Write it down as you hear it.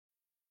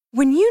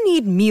When you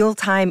need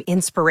mealtime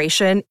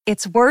inspiration,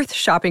 it's worth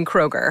shopping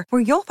Kroger,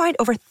 where you'll find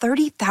over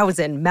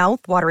 30,000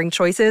 mouth-watering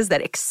choices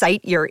that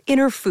excite your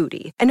inner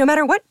foodie. And no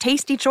matter what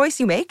tasty choice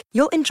you make,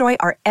 you'll enjoy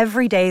our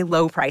everyday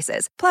low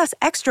prices, plus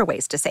extra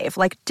ways to save,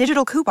 like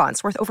digital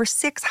coupons worth over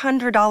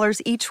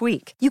 $600 each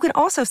week. You can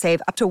also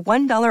save up to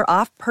 $1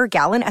 off per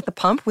gallon at the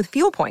pump with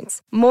fuel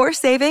points. More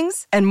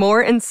savings and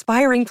more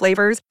inspiring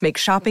flavors make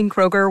shopping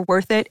Kroger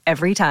worth it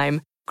every time.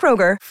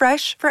 Kroger,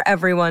 fresh for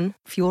everyone.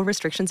 Fuel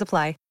restrictions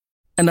apply.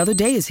 Another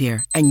day is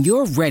here, and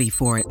you're ready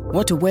for it.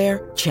 What to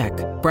wear? Check.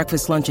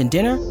 Breakfast, lunch, and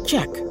dinner?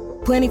 Check.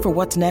 Planning for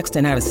what's next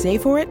and how to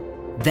save for it?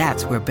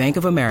 That's where Bank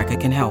of America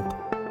can help.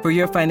 For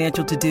your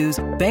financial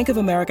to-dos, Bank of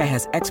America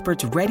has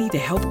experts ready to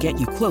help get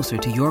you closer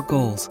to your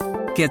goals.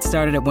 Get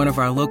started at one of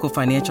our local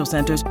financial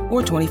centers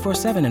or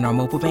 24/7 in our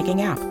mobile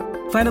banking app.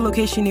 Find a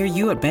location near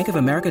you at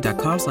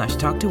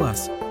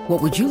bankofamerica.com/talktous.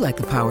 What would you like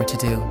the power to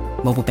do?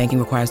 Mobile banking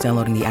requires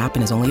downloading the app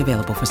and is only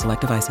available for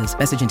select devices.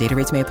 Message and data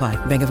rates may apply.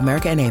 Bank of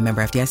America N.A.,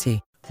 member FDIC.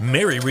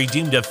 Mary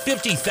redeemed a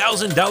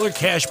 $50,000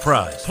 cash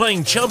prize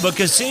playing Chumba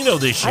Casino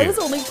this year. I was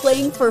only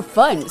playing for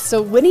fun,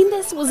 so winning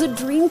this was a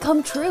dream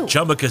come true.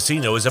 Chumba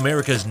Casino is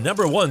America's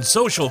 #1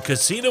 social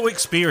casino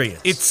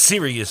experience. It's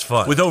serious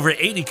fun. With over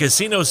 80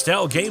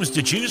 casino-style games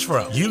to choose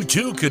from, you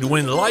too could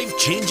win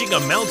life-changing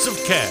amounts of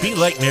cash. Be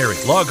like Mary.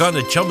 Log on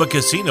to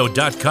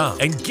ChumbaCasino.com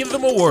and give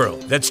them a whirl.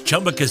 That's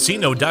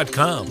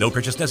ChumbaCasino.com. No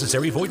purchase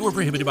necessary. Void where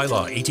prohibited by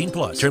law.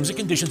 18+. Terms and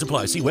conditions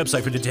apply. See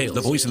website for details.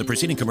 The voice in the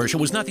preceding commercial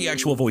was not the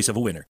actual voice of a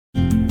winner.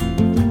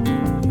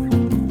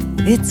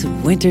 It's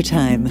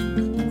wintertime.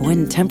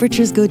 When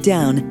temperatures go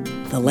down,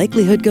 the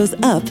likelihood goes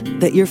up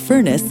that your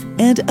furnace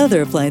and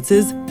other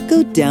appliances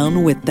go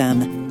down with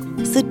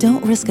them. So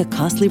don't risk a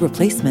costly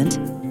replacement.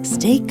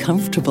 Stay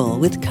comfortable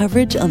with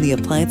coverage on the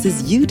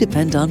appliances you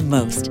depend on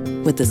most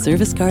with the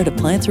Service Guard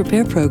Appliance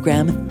Repair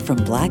Program from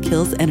Black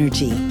Hills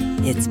Energy.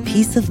 It's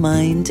peace of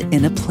mind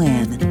in a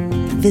plan.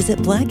 Visit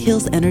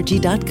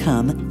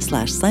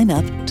blackhillsenergy.com/sign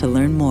up to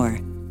learn more.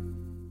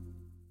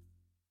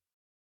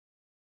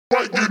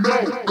 What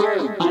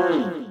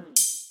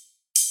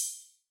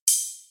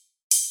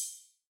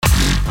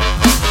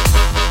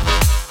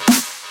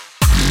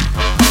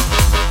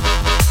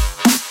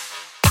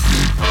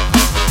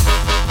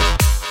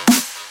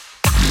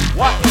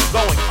is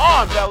going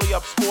on, Belly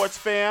Up Sports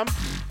fam?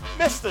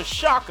 Mr.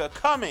 Shaka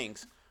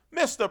Cummings,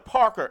 Mr.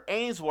 Parker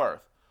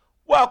Ainsworth.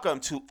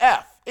 Welcome to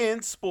F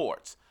in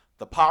Sports,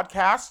 the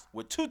podcast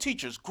with two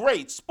teachers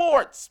grade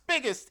sports'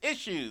 biggest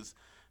issues.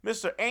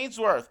 Mr.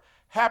 Ainsworth,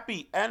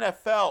 happy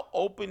NFL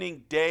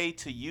opening day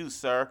to you,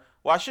 sir.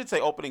 Well, I should say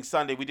opening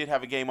Sunday. We did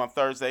have a game on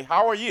Thursday.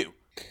 How are you?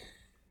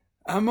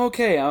 I'm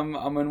okay. I'm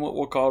in what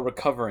we'll call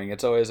recovering.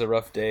 It's always a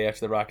rough day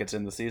after the Rockets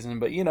end the season,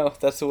 but you know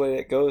that's the way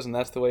it goes, and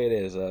that's the way it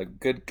is.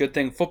 Good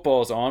thing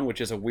football's on, which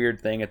is a weird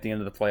thing at the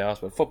end of the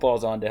playoffs, but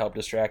football's on to help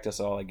distract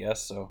us all, I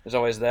guess. So there's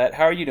always that.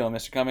 How are you doing,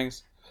 Mr.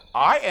 Cummings?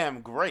 I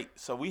am great.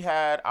 So we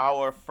had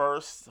our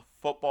first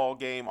football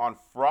game on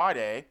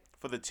Friday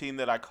for the team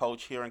that I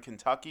coach here in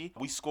Kentucky.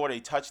 We scored a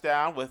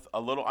touchdown with a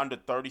little under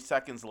 30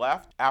 seconds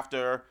left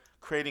after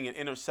creating an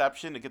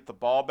interception to get the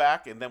ball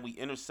back, and then we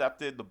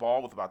intercepted the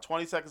ball with about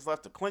 20 seconds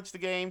left to clinch the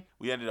game.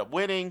 We ended up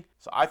winning,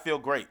 so I feel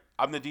great.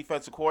 I'm the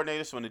defensive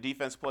coordinator, so when the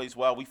defense plays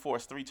well, we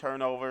force 3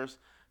 turnovers,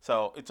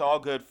 so it's all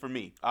good for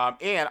me.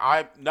 And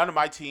none of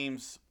my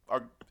teams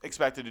are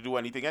expected to do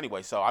anything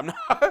anyway, so I'm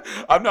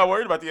not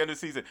worried about the end of the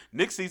season.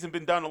 Nick's season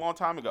been done a long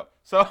time ago,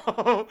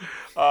 so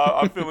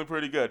I'm feeling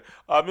pretty good.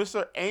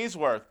 Mr.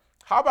 Ainsworth,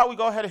 how about we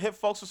go ahead and hit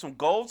folks with some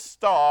gold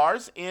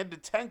stars and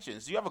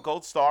detentions? Do you have a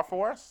gold star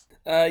for us?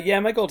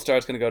 Yeah, my gold star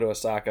is going to go to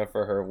Osaka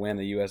for her win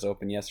at the U.S.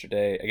 Open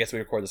yesterday. I guess we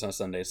record this on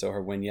Sunday, so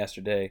her win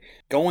yesterday.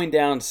 Going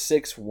down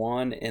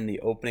 6-1 in the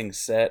opening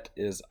set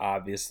is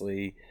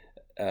obviously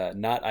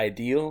not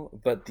ideal,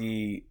 but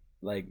the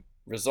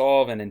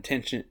resolve and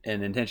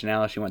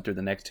intentionality she went through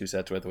the next 2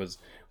 sets with was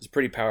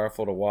pretty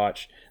powerful to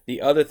watch.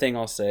 The other thing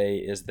I'll say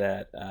is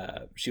that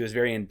she was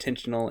very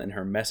intentional in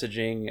her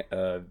messaging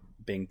of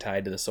being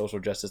tied to the social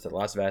justice that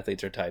lots of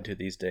athletes are tied to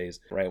these days,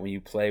 right? When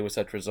you play with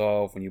such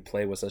resolve, when you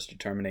play with such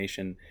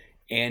determination,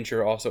 and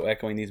you're also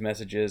echoing these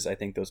messages, I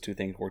think those two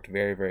things worked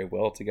very, very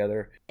well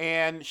together.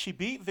 And she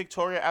beat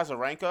Victoria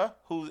Azarenka,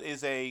 who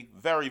is a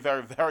very,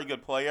 very, very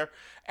good player,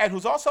 and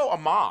who's also a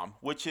mom,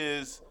 which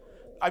is,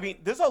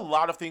 there's a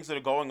lot of things that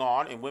are going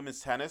on in women's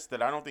tennis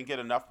that I don't think get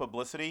enough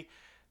publicity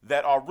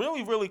that are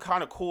really, really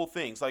kind of cool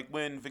things. Like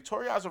when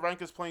Victoria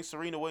Azarenka is playing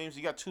Serena Williams,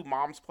 you got 2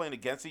 moms playing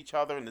against each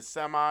other in the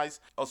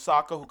semis.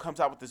 Osaka, who comes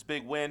out with this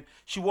big win,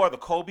 she wore the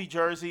Kobe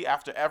jersey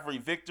after every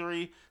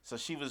victory, so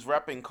she was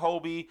repping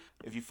Kobe.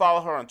 If you follow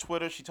her on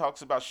Twitter, she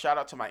talks about shout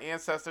out to my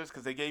ancestors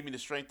because they gave me the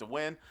strength to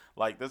win.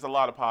 There's a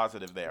lot of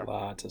positive there.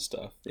 Lots of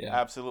stuff, yeah.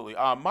 Absolutely.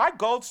 My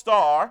gold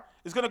star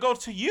is going to go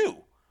to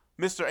you,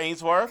 Mr.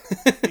 Ainsworth,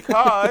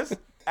 because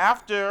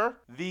after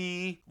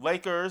the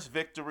Lakers'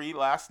 victory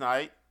last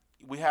night,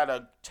 we had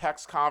a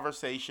text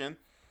conversation,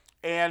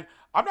 and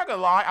I'm not going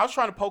to lie, I was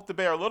trying to poke the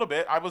bear a little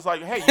bit. I was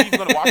like, hey, you even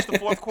going to watch the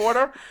fourth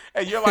quarter?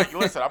 And you're like,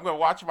 listen, I'm going to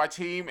watch my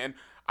team. And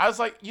I was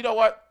like, you know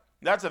what?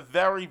 That's a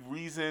very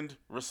reasonable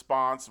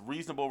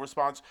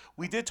response.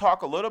 We did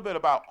talk a little bit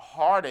about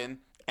Harden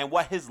and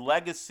what his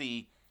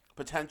legacy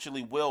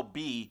potentially will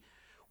be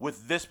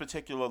with this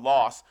particular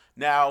loss.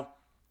 Now,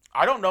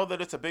 I don't know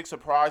that it's a big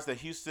surprise that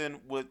Houston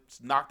was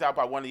knocked out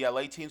by one of the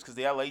LA teams, because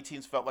the LA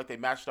teams felt like they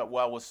matched up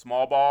well with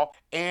small ball.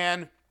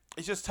 And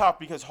it's just tough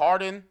because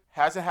Harden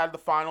hasn't had the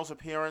finals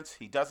appearance.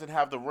 He doesn't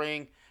have the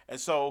ring. And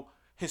so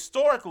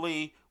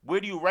historically, where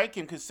do you rank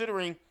him,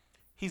 considering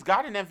he's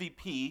got an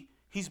MVP?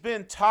 He's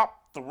been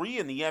top 3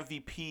 in the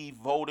MVP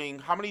voting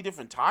how many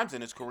different times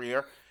in his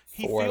career?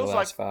 He 4 feels of the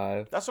last like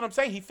 5. That's what I'm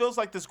saying. He feels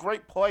like this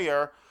great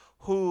player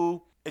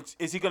who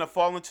is he going to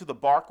fall into the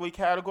Barkley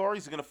category?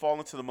 Is he going to fall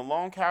into the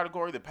Malone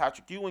category, the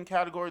Patrick Ewing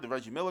category, the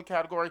Reggie Miller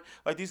category?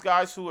 Like these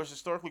guys who are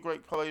historically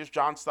great players,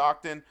 John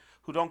Stockton,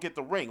 who don't get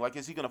the ring. Like,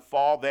 is he going to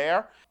fall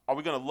there? Are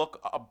we going to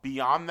look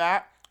beyond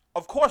that?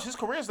 Of course, his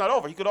career is not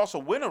over. He could also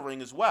win a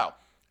ring as well.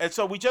 And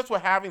so we just were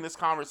having this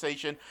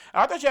conversation,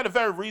 and I thought you had a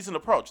very reasoned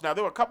approach. Now,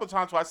 there were a couple of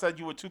times where I said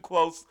you were too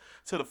close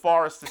to the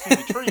forest to see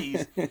the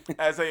trees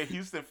as a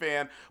Houston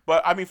fan,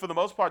 but, I mean, for the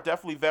most part,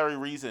 definitely very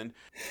reasoned.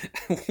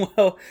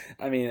 Well,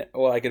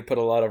 I could put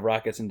a lot of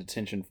Rockets in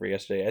detention for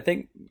yesterday. I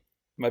think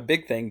my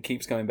big thing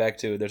keeps coming back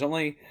to there's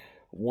only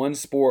one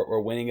sport where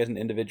winning is an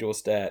individual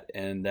stat,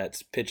 and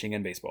that's pitching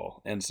in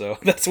baseball. And so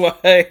that's why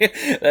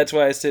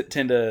I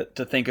tend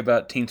to think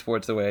about team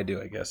sports the way I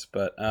do, I guess.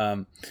 But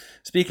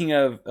speaking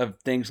of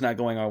things not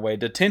going our way,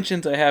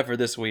 detentions I have for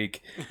this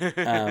week,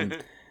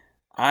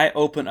 I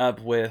open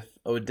up with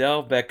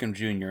Odell Beckham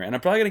Jr. And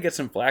I'm probably going to get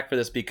some flack for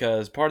this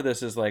because part of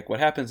this is like what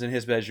happens in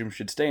his bedroom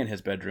should stay in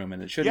his bedroom,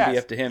 and it shouldn't be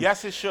up to him.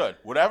 Yes, it should.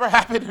 Whatever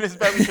happened in his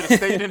bedroom should have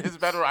stayed in his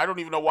bedroom. I don't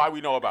even know why we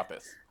know about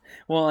this.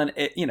 Well, and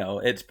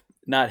it's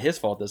not his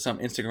fault that some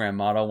Instagram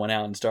model went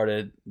out and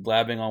started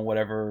blabbing on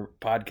whatever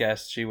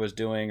podcast she was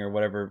doing or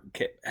whatever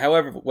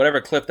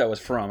clip that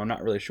was from. I'm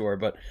not really sure,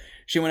 but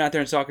she went out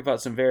there and talked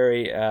about some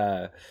very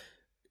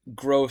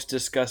gross,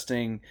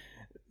 disgusting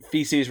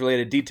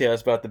feces-related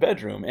details about the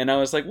bedroom. And I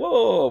was like,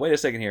 whoa, wait a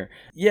second here.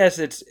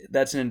 Yes,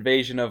 that's an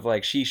invasion of,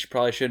 like, she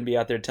probably shouldn't be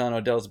out there telling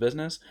Odell's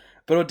business.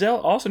 But Odell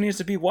also needs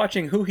to be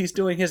watching who he's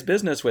doing his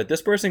business with.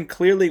 This person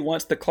clearly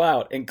wants the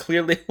clout and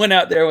clearly went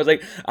out there and was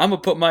like, I'm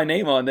going to put my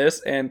name on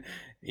this. And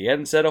he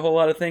hadn't said a whole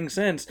lot of things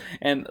since.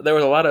 And there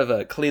was a lot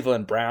of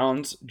Cleveland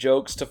Browns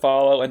jokes to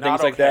follow and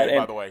things like that.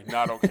 By the way,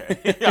 not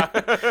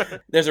okay.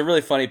 There's a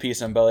really funny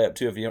piece on Belly Up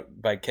too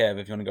by Kev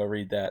if you want to go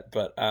read that.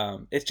 But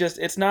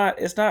it's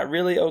not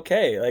really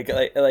okay.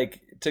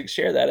 Like to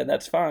share that, and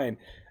that's fine.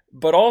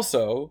 But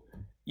also,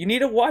 you need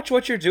to watch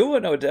what you're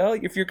doing, Odell.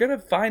 If you're going to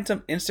find some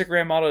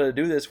Instagram model to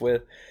do this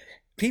with,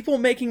 people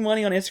making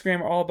money on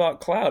Instagram are all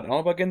about clout and all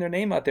about getting their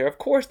name out there. Of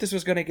course this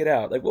was going to get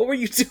out. Like, what were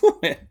you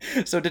doing?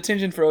 So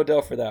detention for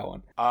Odell for that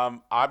one.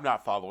 I'm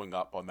not following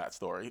up on that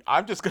story.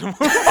 I'm just going to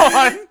move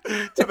on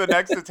to the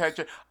next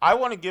detention. I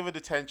want to give a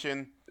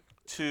detention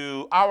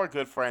to our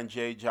good friend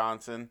Jay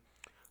Johnson,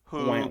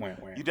 who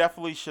you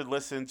definitely should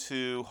listen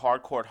to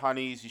Hardcourt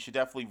Honeys. You should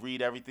definitely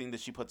read everything that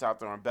she puts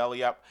out there on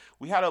Belly Up.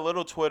 We had a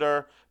little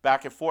Twitter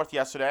back and forth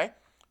yesterday.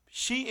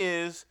 She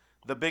is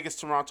the biggest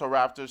Toronto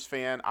Raptors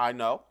fan I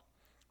know.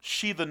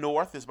 She the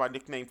North is my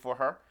nickname for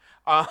her.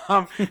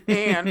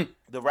 And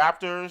the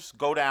Raptors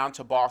go down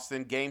to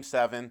Boston, Game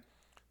 7.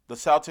 The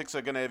Celtics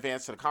are going to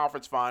advance to the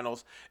conference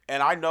finals.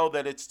 And I know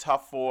that it's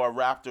tough for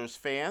Raptors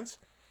fans.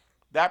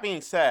 That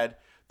being said,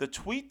 the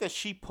tweet that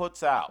she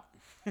puts out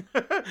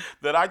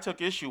that I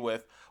took issue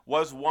with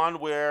was one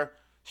where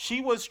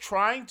she was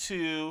trying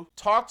to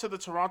talk to the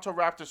Toronto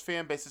Raptors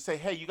fan base and say,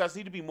 hey, you guys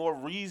need to be more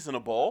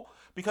reasonable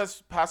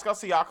because Pascal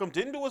Siakam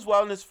didn't do as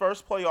well in his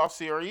first playoff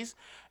series.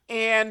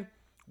 And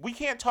we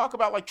can't talk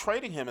about like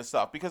trading him and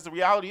stuff because the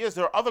reality is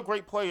there are other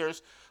great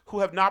players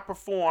who have not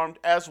performed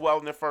as well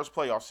in their first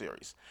playoff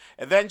series.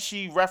 And then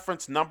she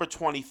referenced number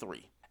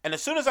 23. And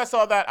as soon as I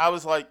saw that, I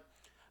was like,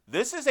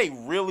 this is a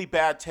really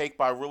bad take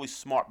by a really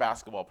smart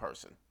basketball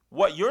person.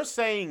 What you're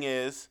saying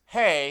is,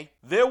 hey,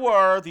 there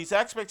were these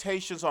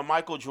expectations on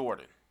Michael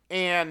Jordan,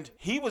 and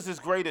he was as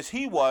great as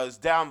he was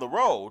down the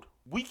road.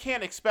 We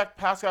can't expect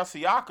Pascal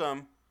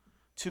Siakam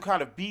to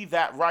kind of be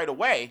that right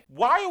away.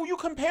 Why are you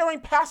comparing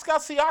Pascal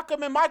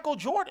Siakam and Michael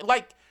Jordan?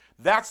 Like,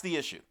 that's the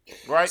issue,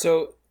 right?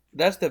 So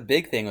that's the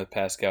big thing with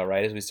Pascal,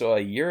 right? As we saw a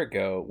year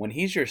ago, when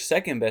he's your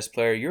second best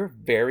player, you're a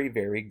very,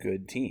 very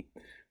good team,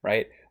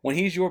 right? When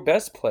he's your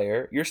best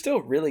player, you're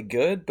still really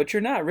good, but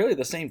you're not really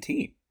the same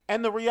team.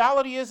 And the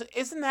reality is,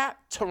 isn't that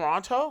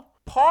Toronto?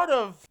 Part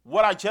of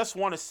what I just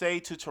want to say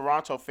to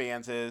Toronto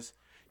fans is,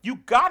 you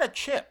got a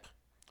chip.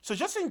 So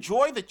just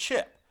enjoy the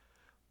chip.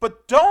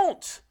 But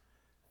don't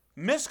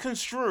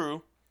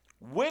misconstrue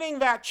winning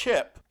that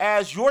chip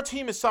as your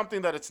team is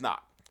something that it's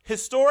not.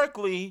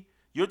 Historically,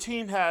 your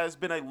team has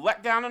been a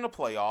letdown in the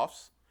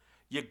playoffs.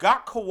 You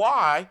got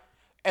Kawhi,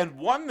 and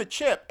won the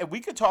chip. And we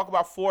could talk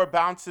about 4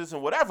 bounces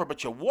and whatever,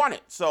 but you won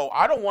it. So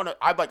I don't want to.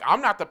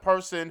 I'm not the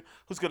person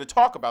who's going to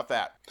talk about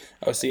that.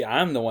 Oh, see,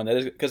 I'm the one that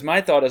is, because my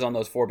thought is on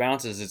those 4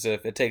 bounces is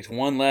if it takes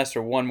one less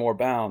or one more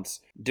bounce,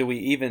 do we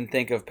even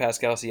think of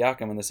Pascal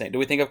Siakam in the same? Do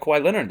we think of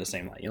Kawhi Leonard in the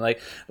same light?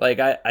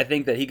 I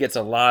think that he gets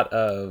a lot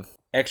of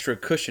extra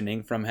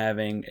cushioning from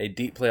having a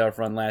deep playoff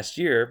run last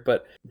year,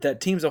 but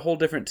that team's a whole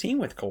different team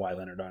with Kawhi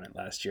Leonard on it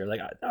last year. Like,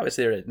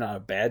 obviously they're not a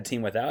bad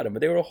team without him, but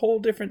they were a whole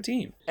different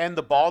team. And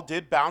the ball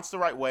did bounce the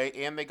right way,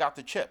 and they got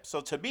the chip.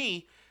 So to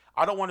me,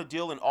 I don't want to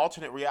deal in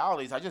alternate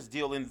realities. I just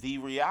deal in the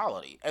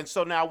reality. And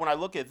so now when I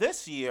look at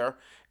this year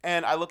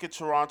and I look at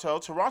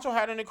Toronto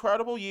had an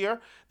incredible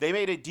year. They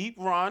made a deep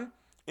run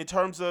in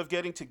terms of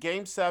getting to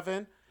Game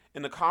 7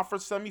 in the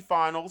conference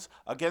semifinals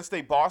against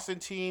a Boston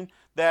team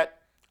that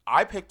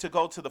I picked to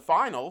go to the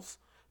finals.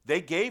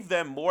 They gave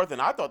them more than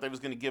I thought they was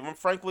going to give them.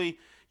 Frankly,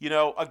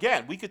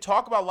 again, we could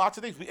talk about lots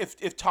of things.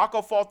 If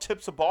Taco Fall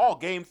tips a ball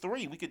Game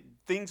 3,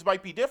 things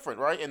might be different,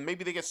 right? And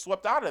maybe they get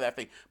swept out of that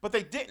thing. But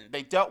they didn't.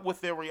 They dealt with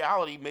their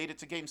reality, made it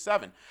to Game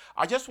 7.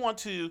 I just want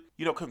to,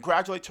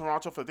 congratulate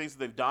Toronto for the things that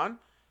they've done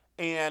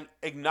and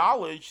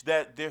acknowledge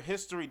that their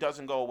history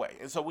doesn't go away.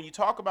 And so when you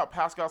talk about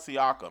Pascal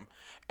Siakam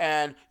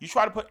and you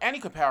try to put any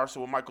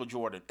comparison with Michael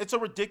Jordan, it's a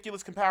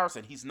ridiculous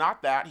comparison. He's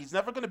not that. He's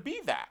never going to be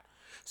that.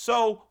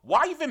 So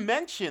why even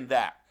mention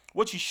that?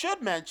 What you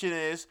should mention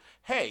is,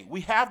 hey,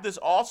 we have this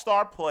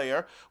all-star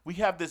player. We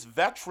have this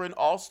veteran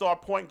all-star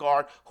point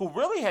guard who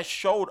really has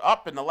showed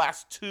up in the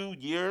last 2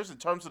 years in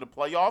terms of the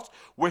playoffs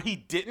where he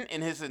didn't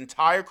in his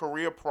entire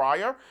career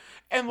prior.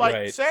 And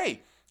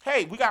say,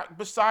 hey, we got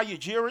Masai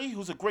Ujiri,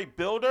 who's a great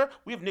builder.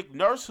 We have Nick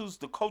Nurse, who's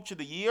the coach of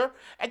the year.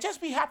 And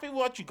just be happy with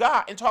what you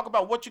got and talk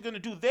about what you're going to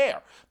do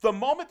there. The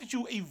moment that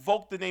you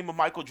evoke the name of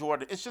Michael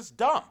Jordan, it's just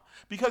dumb.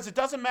 Because it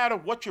doesn't matter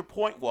what your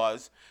point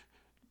was.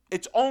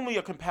 It's only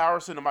a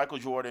comparison to Michael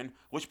Jordan,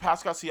 which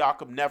Pascal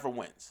Siakam never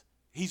wins.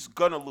 He's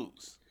going to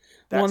lose.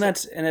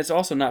 And it's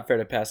also not fair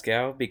to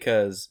Pascal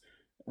because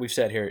we've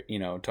sat here,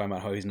 talking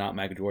about how he's not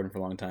Michael Jordan for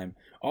a long time.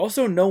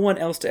 Also, no one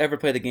else to ever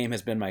play the game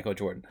has been Michael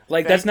Jordan.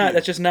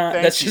 That's just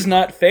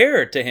not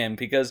fair to him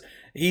because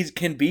he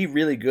can be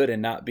really good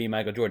and not be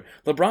Michael Jordan.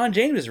 LeBron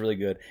James is really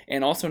good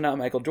and also not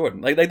Michael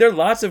Jordan. Like there are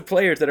lots of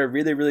players that are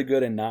really, really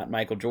good and not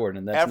Michael Jordan.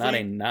 And that's not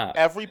a knock.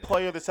 Every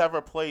player that's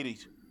ever played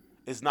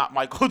is not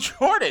Michael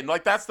Jordan.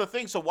 That's the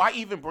thing. So why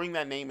even bring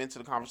that name into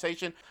the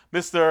conversation?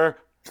 Mr.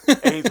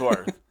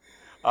 Ainsworth.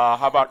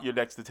 How about your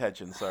next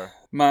attention, sir?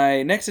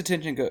 My next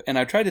attention and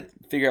I tried to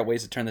figure out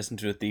ways to turn this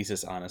into a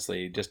thesis,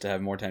 honestly, just to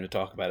have more time to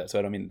talk about it. So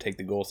I don't mean to take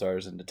the goal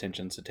stars and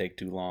attentions to take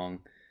too long.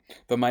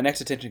 But my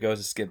next attention goes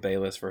to Skip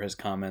Bayless for his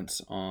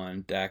comments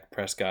on Dak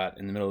Prescott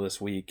in the middle of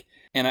this week.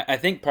 And I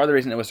think part of the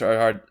reason it was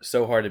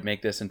so hard to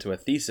make this into a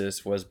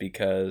thesis was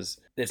because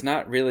it's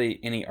not really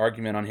any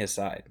argument on his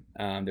side.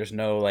 There's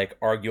no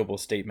arguable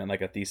statement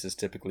like a thesis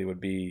typically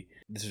would be.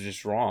 This is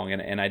just wrong.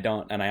 And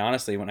I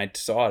honestly, when I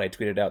saw it, I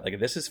tweeted out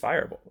this is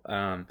fireable.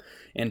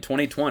 In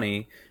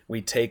 2020,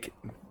 we take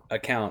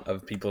account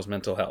of people's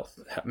mental health.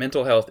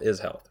 Mental health is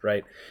health,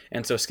 right?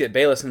 And so Skip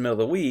Bayless in the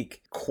middle of the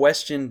week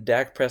questioned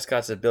Dak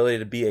Prescott's ability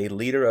to be a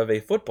leader of a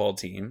football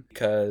team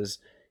because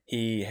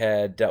he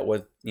had dealt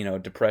with,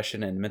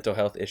 depression and mental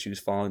health issues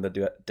following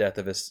the death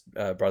of his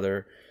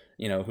brother,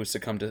 who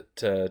succumbed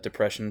to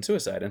depression and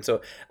suicide. And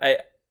so I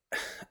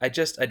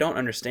don't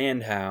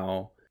understand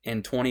how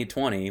in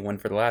 2020, when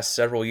for the last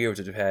several years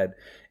we've had,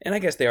 and I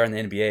guess they are in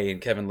the NBA,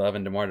 and Kevin Love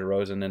and DeMar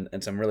DeRozan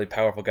and some really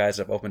powerful guys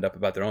have opened up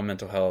about their own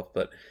mental health,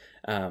 but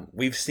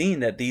we've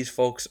seen that these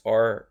folks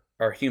are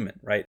human,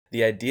 right?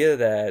 The idea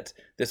that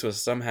this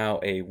was somehow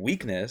a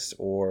weakness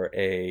or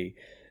a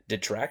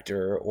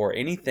detractor or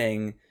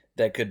anything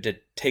that could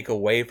take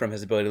away from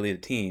his ability to lead a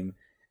team,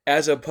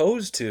 as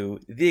opposed to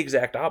the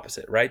exact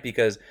opposite, right?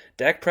 Because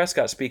Dak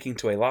Prescott speaking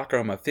to a locker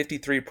room of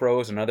 53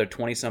 pros and other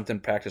 20-something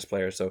practice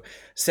players, so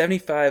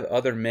 75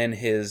 other men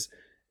his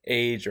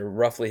age or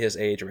roughly his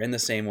age or in the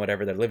same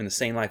whatever, that are living the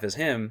same life as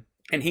him,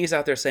 and he's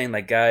out there saying,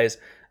 guys,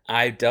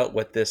 I've dealt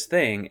with this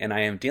thing and I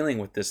am dealing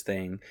with this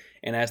thing,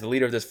 and as the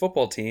leader of this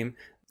football team,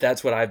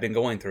 that's what I've been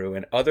going through,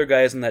 and other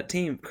guys on that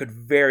team could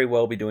very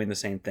well be doing the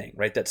same thing,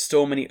 right? That's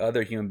so many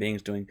other human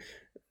beings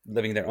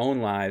living their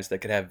own lives that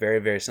could have very,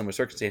 very similar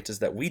circumstances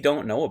that we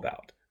don't know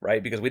about,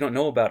 right? Because we don't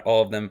know about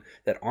all of them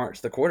that aren't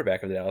the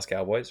quarterback of the Dallas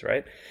Cowboys,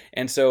 right?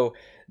 And so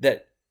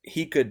that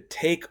he could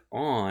take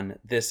on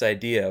this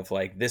idea of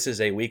this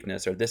is a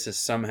weakness or this is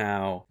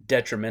somehow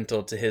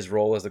detrimental to his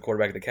role as the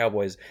quarterback of the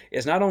Cowboys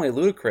is not only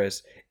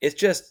ludicrous, it's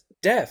just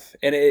deaf.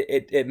 And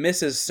it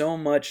misses so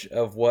much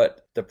of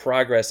what the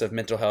progress of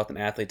mental health and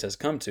athletes has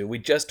come to. We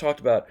just talked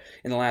about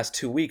in the last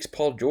 2 weeks,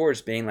 Paul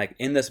George being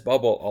in this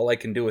bubble, all I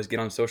can do is get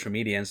on social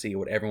media and see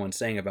what everyone's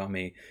saying about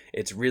me.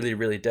 It's really,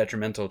 really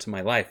detrimental to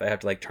my life. I have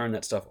to turn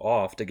that stuff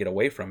off to get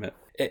away from it.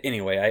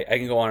 Anyway, I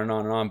can go on and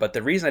on and on, but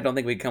the reason I don't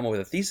think we can come up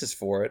with a thesis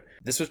for it,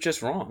 this was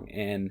just wrong.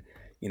 And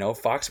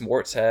Fox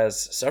Sports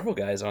has several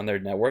guys on their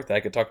network that I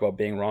could talk about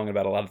being wrong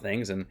about a lot of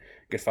things and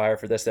get fired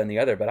for this, that, and the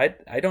other.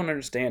 But I don't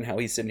understand how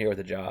he's sitting here with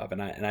a job,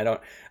 and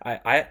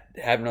I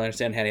haven't really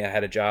understand how he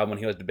had a job when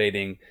he was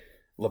debating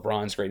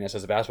LeBron's greatness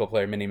as a basketball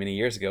player many, many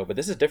years ago. But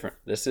this is different.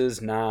 This is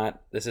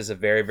a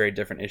very, very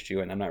different issue,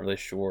 and I'm not really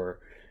sure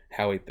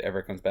how he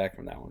ever comes back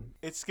from that one.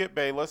 It's Skip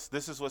Bayless.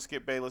 This is what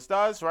Skip Bayless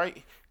does,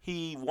 right?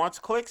 He wants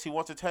clicks. He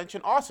wants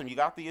attention. Awesome. You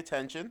got the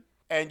attention.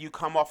 And you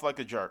come off like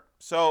a jerk.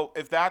 So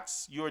if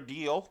that's your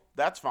deal,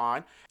 that's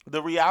fine.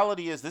 The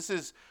reality is this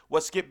is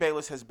what Skip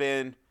Bayless has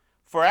been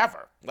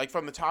forever. Like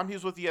from the time he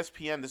was with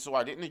ESPN, this is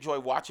why I didn't enjoy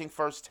watching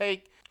First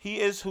Take.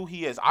 He is who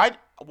he is.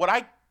 What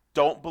I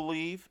don't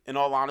believe, in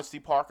all honesty,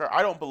 Parker,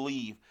 I don't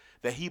believe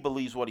that he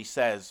believes what he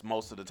says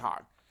most of the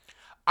time.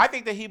 I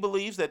think that he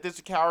believes that there's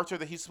a character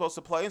that he's supposed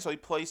to play, and so he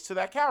plays to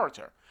that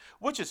character,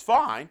 which is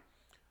fine.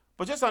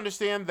 But just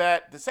understand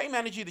that the same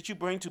energy that you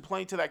bring to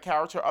playing to that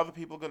character, other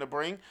people are going to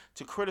bring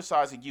to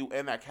criticizing you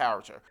and that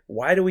character.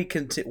 Why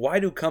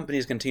do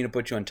companies continue to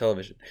put you on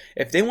television?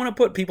 If they want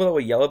to put people that will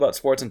yell about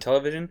sports on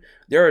television,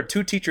 there are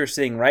 2 teachers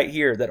sitting right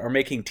here that are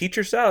making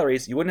teacher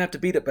salaries. You wouldn't have to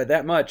beat it by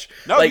that much.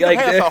 No, you can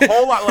pay us a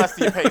whole lot less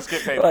than you pay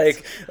Skip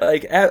Bayless.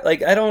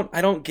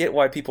 I don't get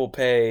why people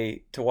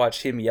pay to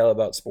watch him yell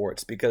about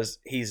sports, because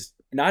he's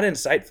not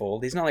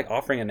insightful. He's not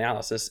offering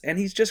analysis, and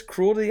he's just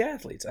cruel to the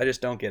athletes. I just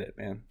don't get it,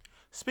 man.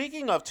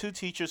 Speaking of 2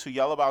 teachers who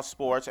yell about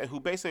sports and who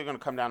basically are going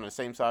to come down on the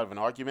same side of an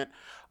argument,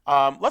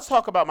 let's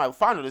talk about my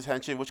final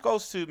detention, which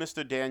goes to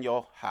Mr.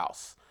 Daniel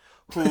House,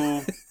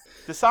 who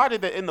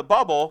decided that in the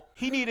bubble,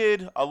 he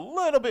needed a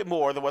little bit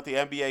more than what the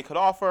NBA could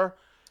offer.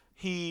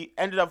 He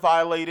ended up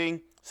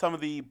violating some of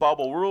the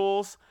bubble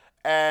rules,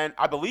 and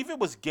I believe it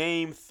was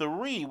Game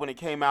 3 when it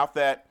came out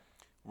that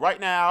right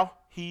now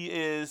he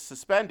is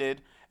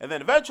suspended, and then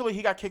eventually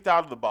he got kicked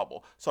out of the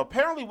bubble. So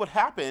apparently what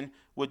happened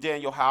with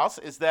Daniel House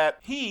is that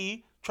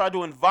he tried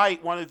to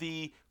invite one of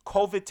the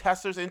COVID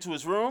testers into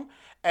his room,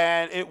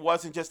 and it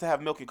wasn't just to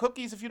have milk and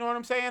cookies, if you know what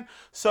I'm saying.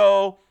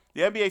 So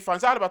the NBA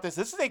finds out about this.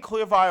 This is a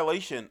clear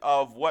violation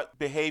of what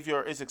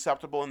behavior is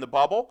acceptable in the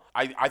bubble.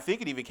 I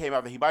think it even came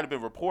out that he might have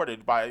been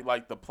reported by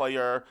the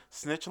player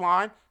snitch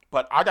line,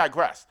 but I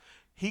digress.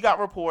 He got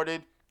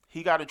reported.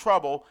 He got in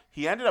trouble.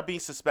 He ended up being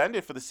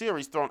suspended for the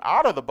series, thrown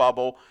out of the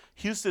bubble.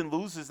 Houston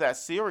loses that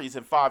series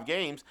in 5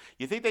 games.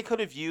 You think they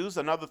could have used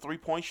another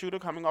 3-point shooter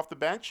coming off the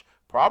bench?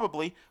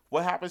 Probably.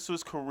 What happens to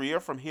his career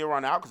from here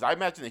on out? Because I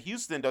imagine that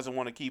Houston doesn't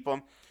want to keep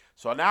him.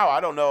 So now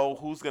I don't know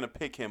who's going to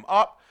pick him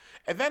up.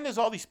 And then there's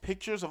all these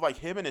pictures of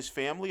him and his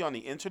family on the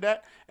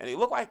internet. And they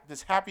look like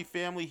this happy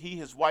family. He,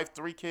 his wife,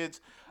 3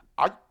 kids.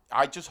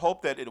 I just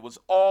hope that it was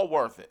all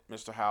worth it,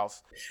 Mr.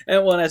 House.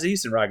 And as a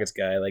Houston Rockets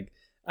guy,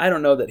 I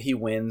don't know that he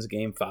wins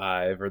Game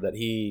 5 or that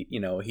he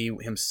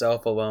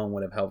himself alone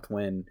would have helped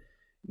win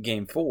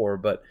Game 4,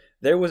 but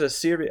there was a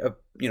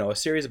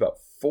series about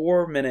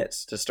 4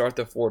 minutes to start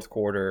the 4th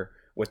quarter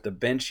with the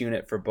bench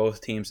unit for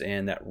both teams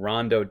in that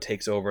Rondo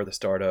takes over the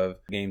start of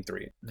Game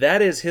 3.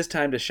 That is his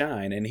time to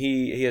shine, and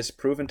he has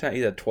proven time.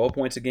 He's a 12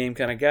 points a game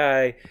kind of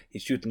guy. He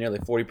shoots nearly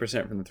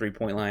 40% from the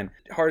 3-point line.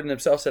 Harden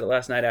himself said it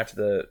last night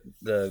after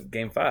the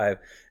Game 5.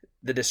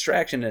 The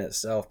distraction in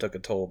itself took a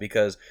toll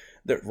because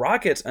the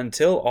Rockets,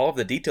 until all of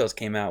the details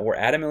came out, were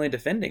adamantly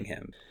defending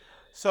him.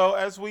 So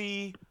as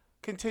we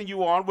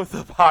continue on with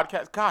the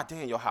podcast, God,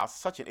 Daniel House,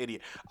 such an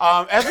idiot.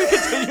 As we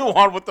continue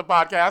on with the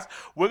podcast,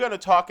 we're going to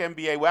talk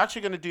NBA. We're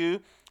actually going to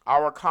do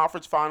our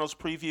conference finals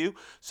preview.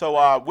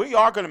 So we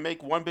are going to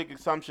make one big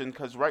assumption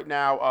because right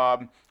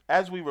now,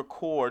 as we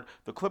record,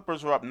 the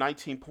Clippers are up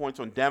 19 points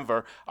on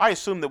Denver. I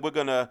assume that we're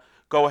going to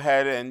go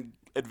ahead and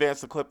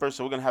advance the Clippers,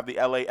 so we're going to have the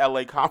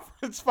LA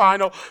conference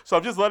final. So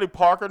I'm just letting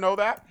Parker know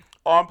that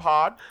on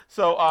pod.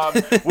 So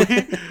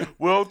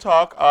we'll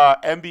talk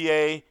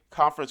NBA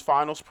conference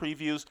finals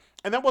previews,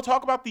 and then we'll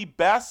talk about the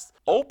best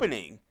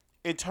opening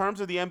in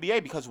terms of the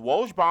NBA because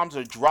Woj bombs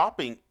are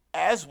dropping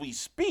as we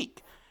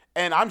speak.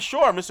 And I'm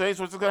sure Mr.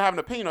 Ainsworth is going to have an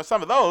opinion on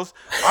some of those.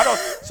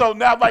 So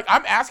now,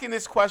 I'm asking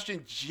this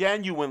question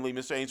genuinely,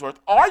 Mr. Ainsworth.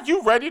 Are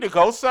you ready to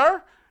go,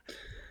 sir?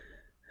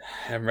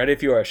 I'm ready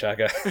if you are,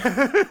 Shaka.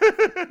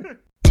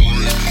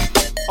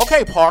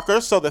 Okay,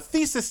 Parker, so the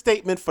thesis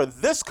statement for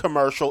this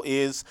commercial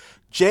is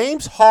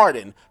James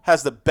Harden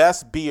has the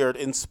best beard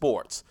in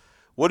sports.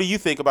 What do you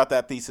think about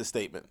that thesis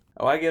statement?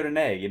 Oh, I give it an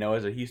A.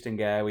 As a Houston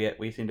guy,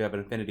 we seem to have an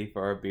affinity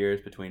for our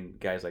beards between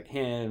guys like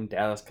him,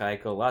 Dallas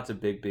Keuchel, lots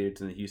of big beards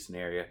in the Houston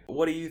area.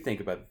 What do you think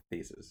about the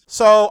thesis?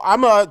 So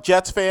I'm a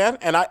Jets fan,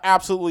 and I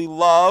absolutely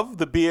love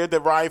the beard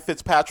that Ryan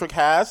Fitzpatrick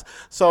has.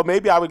 So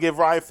maybe I would give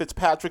Ryan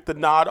Fitzpatrick the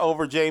nod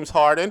over James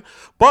Harden.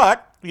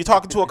 But you're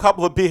talking to a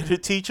couple of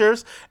bearded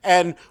teachers,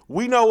 and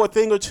we know a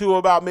thing or two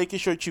about making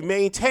sure that you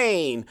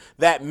maintain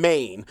that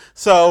mane.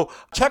 So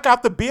check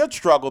out the Beard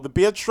Struggle. The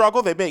Beard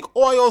Struggle, they make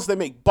oils, they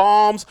make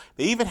balms.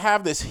 They even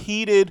have this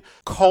heated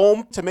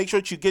comb to make sure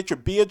that you get your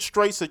beard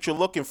straight so that you're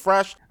looking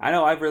fresh. I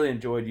know I've really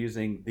enjoyed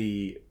using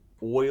the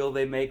oil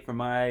they make for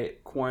my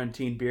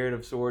quarantine beard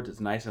of sorts. It's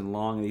nice and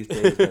long these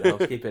days, but it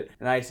helps keep it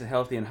nice and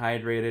healthy and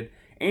hydrated.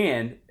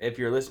 And if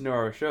you're listening to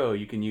our show,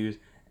 you can use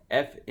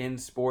FN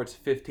Sports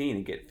 15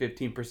 and get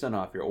 15%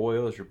 off your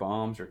oils, your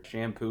balms, your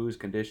shampoos,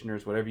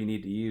 conditioners, whatever you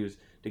need to use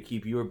to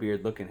keep your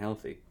beard looking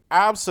healthy.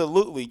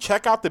 Absolutely.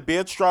 Check out The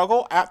Beard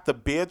Struggle at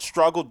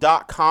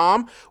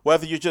thebeardstruggle.com.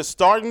 Whether you're just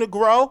starting to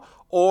grow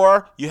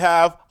or you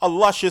have a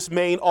luscious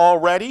mane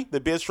already,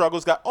 The Beard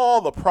Struggle's got all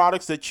the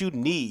products that you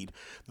need.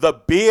 The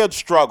Beard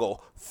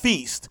Struggle.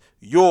 Feast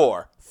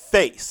your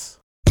face.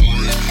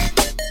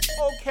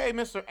 Okay,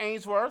 Mr.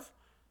 Ainsworth,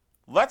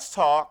 let's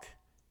talk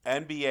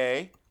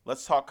NBA.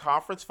 Let's talk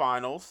conference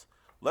finals.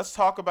 Let's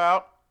talk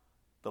about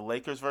the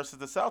Lakers versus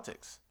the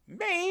Celtics.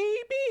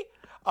 Maybe.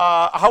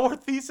 Our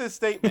thesis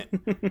statement.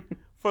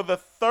 For the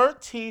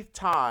 13th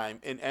time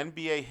in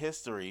NBA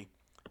history,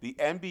 the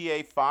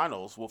NBA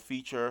Finals will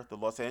feature the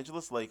Los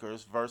Angeles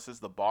Lakers versus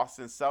the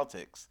Boston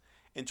Celtics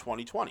in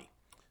 2020.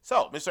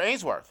 So, Mr.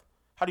 Ainsworth,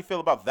 how do you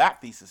feel about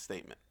that thesis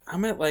statement?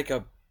 I'm at like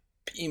a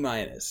B-.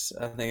 I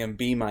think I'm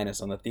B- on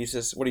the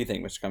thesis. What do you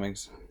think, Mr.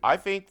 Cummings? I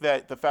think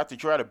that the fact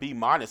that you're at a B-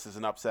 is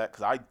an upset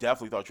because I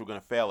definitely thought you were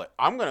going to fail it.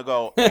 I'm going to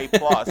go A+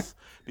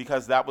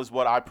 because that was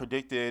what I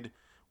predicted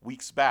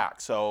weeks back.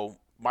 So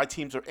my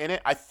teams are in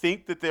it. I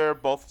think that they're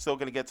both still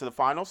going to get to the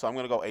finals, so I'm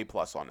going to go A+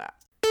 on that.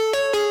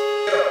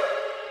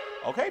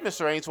 Okay,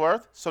 Mr.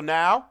 Ainsworth. So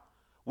now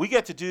we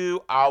get to do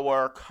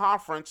our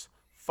conference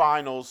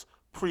finals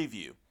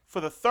preview.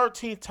 For the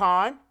 13th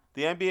time,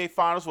 the NBA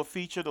Finals will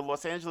feature the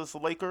Los Angeles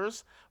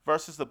Lakers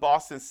versus the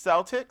Boston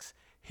Celtics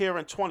here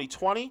in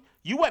 2020.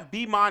 You went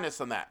B-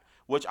 on that,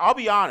 which I'll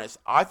be honest,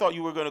 I thought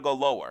you were going to go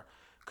lower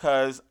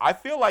because I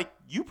feel like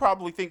you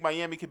probably think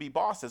Miami could beat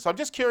Boston. So I'm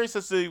just curious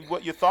as to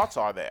what your thoughts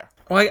are there.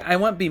 Well, I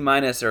went B-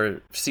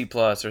 or C+,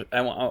 or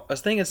I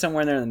was thinking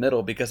somewhere in there in the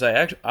middle because I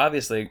actually,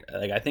 obviously,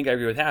 I think I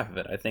agree with half of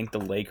it. I think the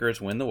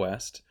Lakers win the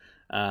West.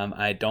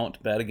 I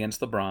don't bet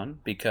against LeBron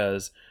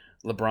because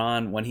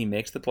LeBron, when he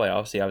makes the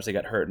playoffs, he obviously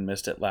got hurt and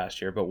missed it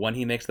last year, but when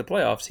he makes the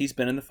playoffs, he's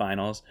been in the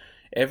finals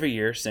every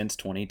year since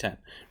 2010,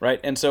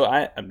 right? And so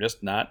I'm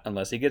just not,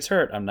 unless he gets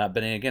hurt, I'm not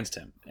betting against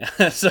him.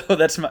 So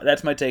that's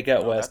my take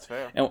out west.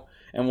 That's fair.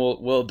 And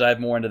we'll dive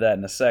more into that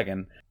in a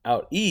second.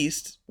 Out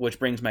east, which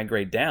brings my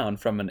grade down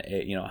from an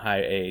A,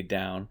 high A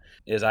down,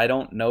 is I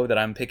don't know that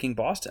I'm picking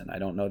Boston. I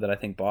don't know that I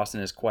think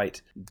Boston is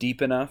quite deep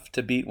enough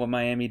to beat what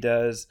Miami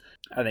does.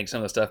 I think some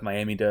of the stuff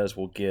Miami does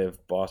will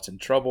give Boston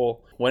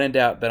trouble. When in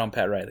doubt, bet on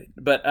Pat Riley.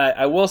 But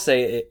I will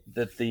say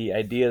that the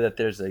idea that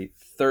there's a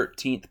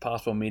 13th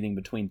possible meeting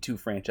between two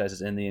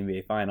franchises in the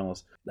NBA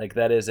Finals, like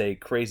that is a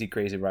crazy,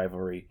 crazy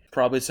rivalry.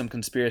 Probably some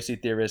conspiracy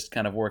theorists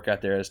kind of work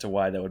out there as to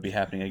why that would be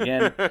happening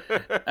again.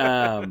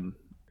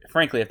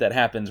 Frankly, if that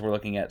happens, we're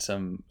looking at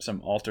some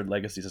altered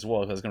legacies as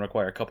well, because it's going to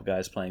require a couple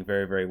guys playing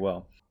very, very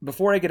well.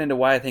 Before I get into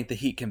why I think the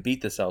Heat can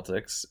beat the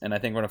Celtics, and I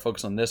think we're going to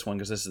focus on this one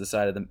because this is the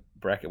side of the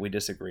bracket we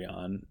disagree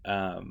on,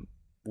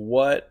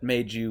 what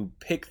made you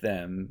pick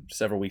them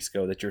several weeks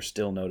ago that you're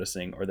still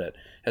noticing, or that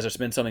has there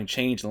been something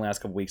changed in the last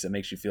couple weeks that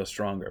makes you feel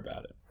stronger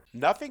about it?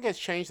 Nothing has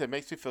changed that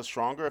makes me feel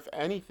stronger. If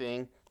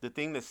anything, the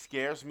thing that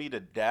scares me to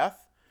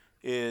death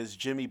is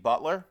Jimmy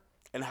Butler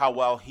and how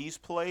well he's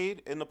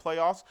played in the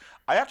playoffs.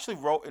 I actually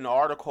wrote an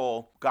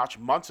article,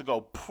 months ago,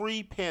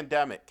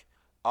 pre-pandemic,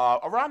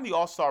 around the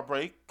All-Star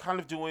break, kind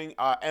of doing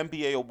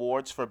NBA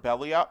awards for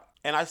Belly Up.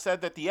 And I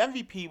said that the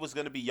MVP was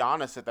going to be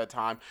Giannis at that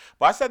time.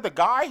 But I said the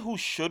guy who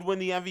should win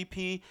the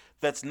MVP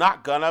that's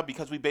not gonna,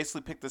 because we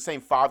basically picked the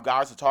same 5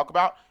 guys to talk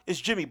about,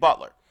 is Jimmy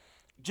Butler.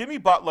 Jimmy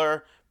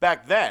Butler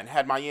back then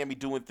had Miami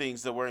doing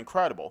things that were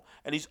incredible.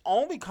 And he's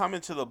only come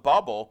into the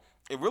bubble.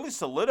 It really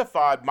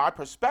solidified my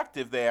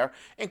perspective there,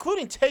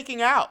 including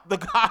taking out the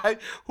guy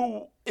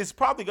who is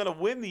probably going to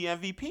win the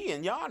MVP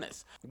in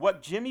Giannis.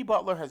 What Jimmy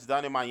Butler has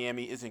done in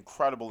Miami is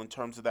incredible in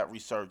terms of that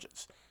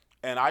resurgence.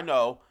 And I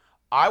know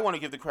I want to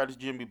give the credit to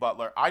Jimmy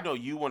Butler. I know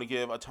you want to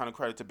give a ton of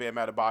credit to Bam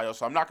Adebayo,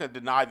 so I'm not going to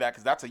deny that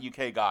because that's a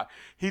UK guy.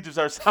 He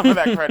deserves some of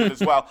that credit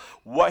as well.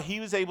 What he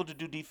was able to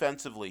do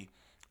defensively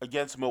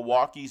against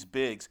Milwaukee's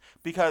bigs,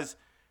 because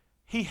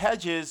he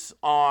hedges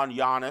on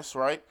Giannis,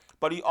 right?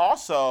 But he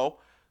also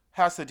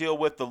has to deal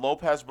with the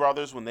Lopez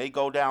brothers when they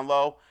go down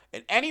low.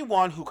 And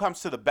anyone who comes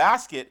to the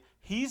basket,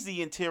 he's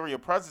the interior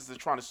presence that's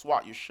trying to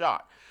swat your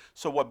shot.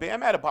 So what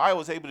Bam Adebayo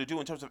was able to do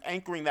in terms of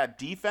anchoring that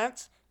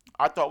defense,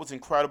 I thought was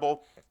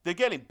incredible. They're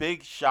getting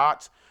big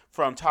shots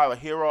from Tyler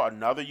Hero,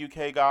 another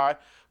UK guy,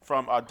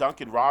 from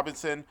Duncan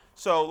Robinson.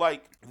 So,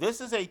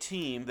 this is a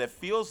team that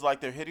feels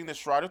like they're hitting the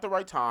stride at the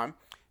right time.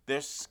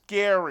 They're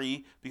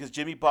scary because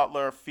Jimmy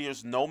Butler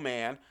fears no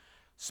man.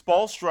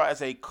 Spoelstra,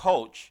 as a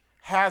coach,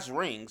 has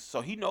rings,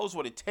 so he knows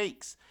what it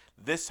takes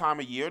this time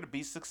of year to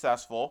be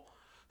successful.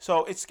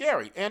 So it's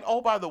scary. And,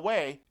 oh, by the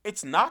way,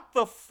 it's not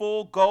the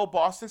full-go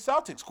Boston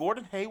Celtics.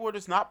 Gordon Hayward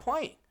is not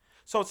playing.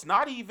 So it's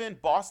not even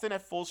Boston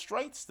at full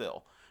strength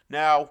still.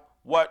 Now,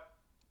 what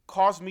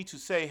caused me to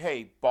say,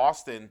 hey,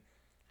 Boston,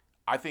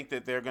 I think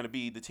that they're going to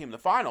be the team in the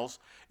finals,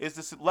 is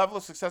this level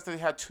of success that they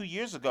had 2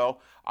 years ago.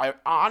 I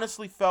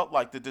honestly felt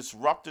like the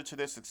disruptor to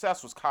their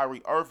success was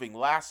Kyrie Irving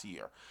last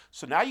year.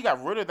 So now you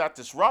got rid of that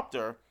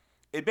disruptor.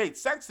 It made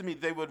sense to me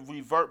they would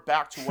revert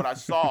back to what I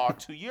saw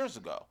 2 years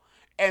ago.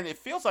 And it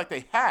feels like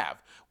they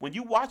have. When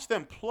you watch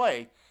them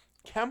play,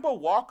 Kemba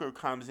Walker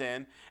comes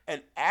in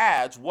and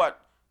adds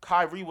what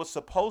Kyrie was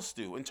supposed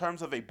to in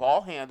terms of a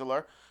ball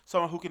handler,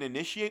 someone who can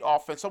initiate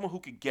offense, someone who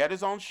can get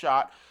his own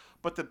shot.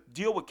 But the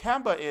deal with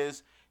Kemba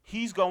is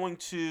he's going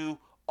to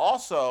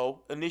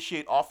also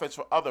initiate offense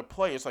for other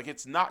players. Like,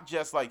 it's not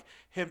just like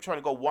him trying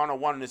to go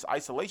one-on-one in this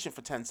isolation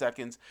for 10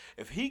 seconds.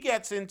 If he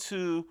gets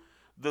into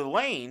the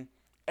lane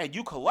and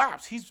you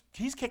collapse,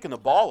 he's kicking the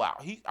ball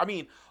out.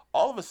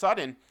 All of a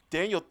sudden,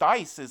 Daniel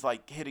Theis is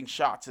like hitting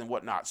shots and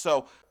whatnot.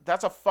 So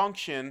that's a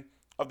function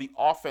of the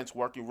offense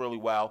working really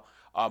well.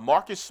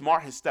 Marcus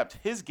Smart has stepped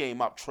his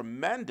game up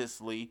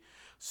tremendously.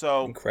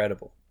 So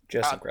incredible,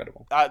 just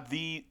incredible.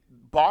 The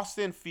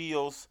Boston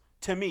feels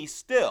to me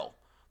still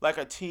like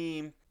a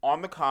team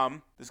on the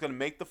come that's going to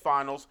make the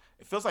finals.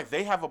 It feels like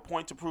they have a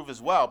point to prove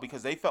as well,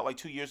 because they felt like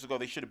 2 years ago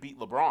they should have beat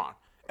LeBron.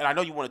 And I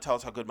know you want to tell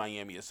us how good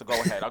Miami is, so go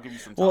ahead. I'll give you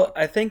some time. Well,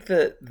 I think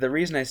that the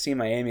reason I see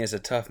Miami as a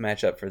tough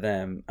matchup for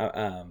them,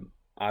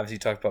 obviously you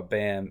talked about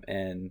Bam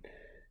and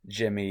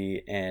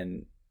Jimmy,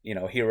 and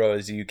Hero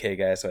is a UK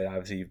guy, so I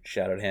obviously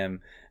shout out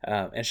him.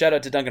 And shout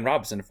out to Duncan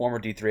Robinson, former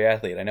D3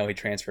 athlete. I know he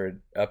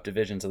transferred up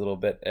divisions a little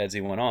bit as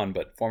he went on,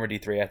 but former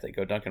D3 athlete,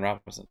 go Duncan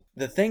Robinson.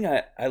 The thing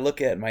I look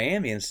at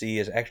Miami and see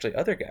is actually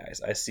other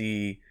guys. I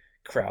see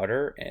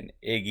Crowder and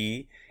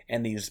Iggy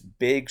and these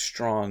big,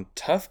 strong,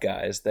 tough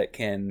guys that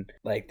can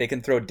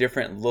throw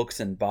different looks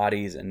and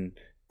bodies and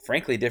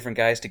frankly different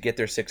guys to get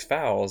their 6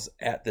 fouls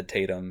at the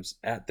Tatums,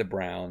 at the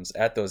Browns,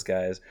 at those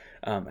guys.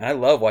 And I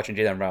love watching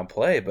Jaylen Brown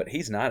play, but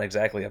he's not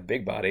exactly a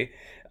big body.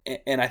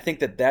 And I think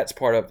that that's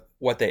part of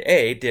what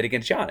they did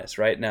against Giannis,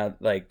 right? Now,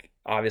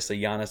 obviously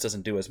Giannis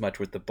doesn't do as much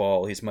with the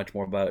ball. He's much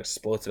more about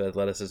explosive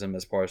athleticism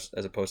as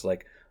opposed to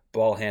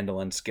ball handle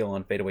and skill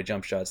on fadeaway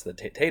jump shots that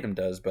Tatum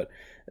does. But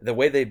the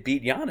way they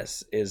beat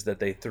Giannis is that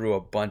they threw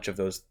a bunch of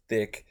those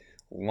thick,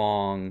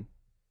 long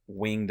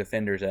wing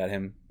defenders at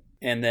him.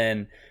 And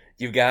then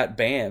you've got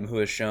Bam, who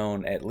has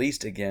shown, at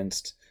least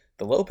against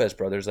the Lopez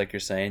brothers, like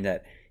you're saying,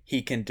 that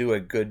he can do a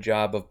good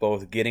job of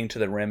both getting to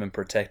the rim and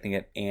protecting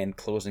it and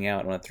closing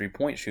out on a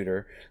three-point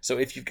shooter. So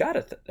if you've got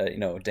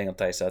Daniel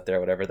Theis out there,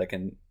 whatever, that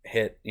can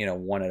hit,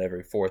 1 out of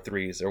every 4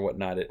 threes or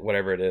whatnot,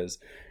 whatever it is,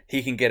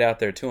 he can get out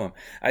there to him.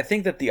 I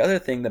think that the other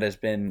thing that has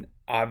been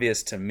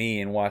obvious to me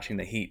in watching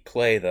the Heat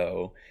play,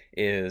 though,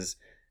 is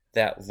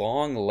that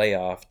long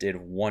layoff did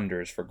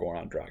wonders for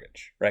Goran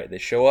Dragic, right? They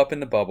show up in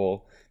the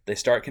bubble, they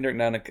start Kendrick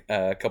Nunn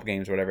a couple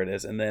games, whatever it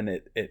is, and then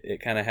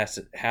it kind of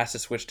has to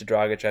switch to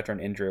Dragic after an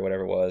injury or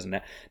whatever it was.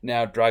 And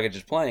now Dragic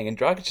is playing, and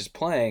Dragic is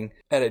playing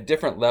at a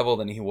different level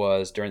than he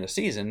was during the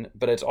season,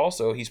 but it's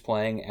also he's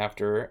playing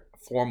after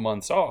 4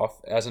 months off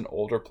as an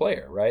older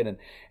player, right?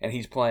 And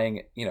he's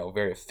playing,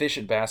 very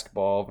efficient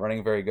basketball,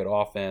 running very good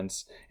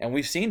offense. And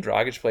we've seen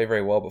Dragic play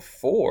very well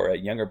before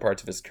at younger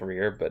parts of his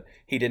career, but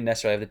he didn't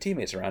necessarily have the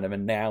teammates around him.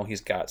 And now he's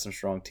got some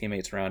strong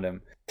teammates around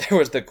him. There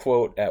was the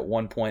quote at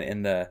one point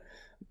in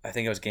I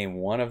think it was game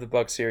 1 of the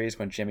Bucks series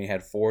when Jimmy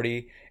had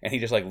 40, and he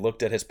just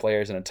looked at his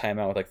players in a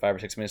timeout with 5 or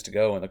 6 minutes to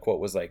go, and the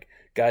quote was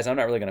guys, I'm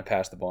not really going to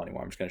pass the ball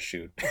anymore. I'm just going to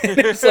shoot.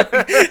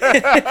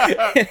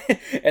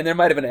 And there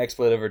might have been an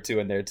expletive or two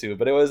in there too,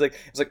 but it was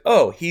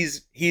oh,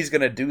 he's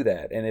going to do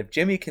that. And if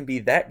Jimmy can be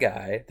that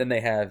guy, then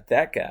they have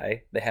that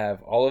guy. They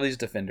have all of these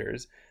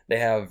defenders. They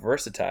have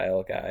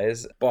versatile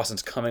guys.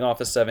 Boston's coming off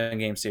a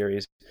 7-game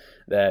series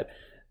that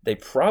they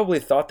probably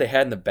thought they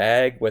had in the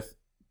bag with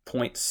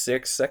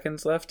 0.6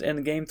 seconds left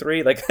in game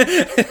 3.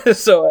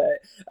 So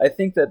I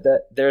think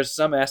that there's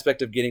some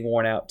aspect of getting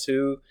worn out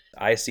too.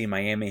 I see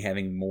Miami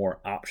having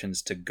more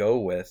options to go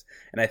with,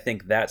 and I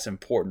think that's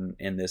important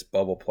in this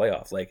bubble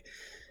playoff.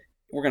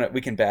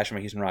 We can bash on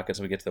the Houston Rockets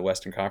when we get to the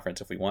Western Conference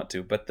if we want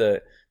to, but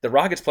the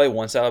Rockets play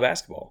one style of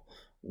basketball.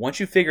 Once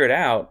you figure it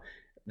out,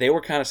 they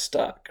were kind of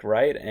stuck,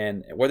 right?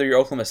 And whether you're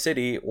Oklahoma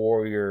City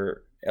or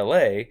you're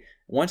LA,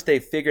 once they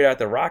figured out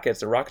the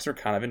Rockets were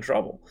kind of in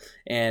trouble.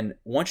 And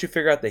once you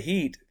figure out the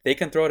Heat, they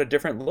can throw it a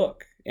different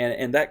look.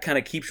 And that kind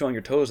of keeps you on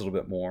your toes a little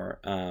bit more.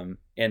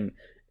 And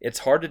it's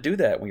hard to do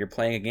that when you're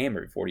playing a game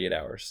every 48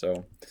 hours.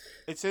 So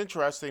it's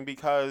interesting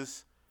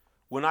because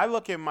when I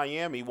look at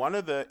Miami, one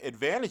of the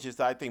advantages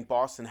that I think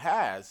Boston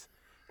has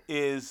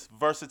is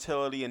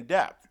versatility and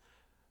depth.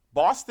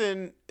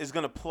 Boston is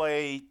going to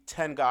play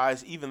 10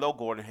 guys even though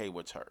Gordon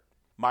Hayward's hurt.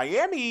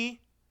 Miami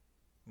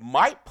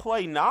might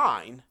play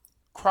 9.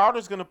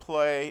 Crowder's going to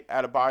play,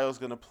 Adebayo's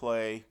going to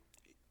play,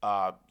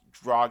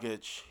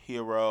 Dragic,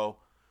 Hero.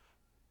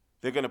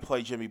 They're going to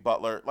play Jimmy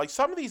Butler.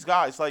 Some of these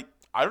guys, I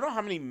don't know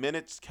how many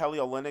minutes Kelly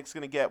Olynyk's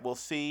going to get. We'll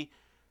see.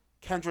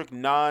 Kendrick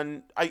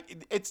Nunn.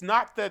 It's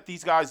not that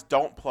these guys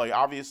don't play.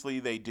 Obviously,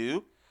 they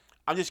do.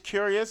 I'm just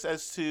curious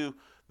as to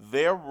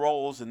their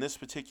roles in this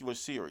particular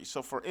series.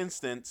 So, for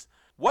instance,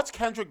 what's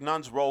Kendrick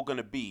Nunn's role going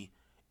to be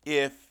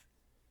if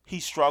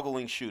he's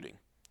struggling shooting?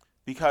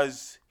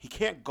 Because he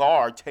can't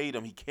guard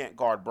Tatum, he can't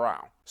guard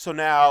Brown. So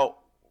now,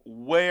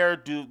 where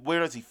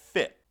does he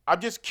fit? I'm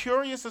just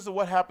curious as to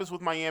what happens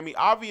with Miami.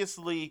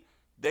 Obviously,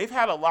 they've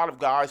had a lot of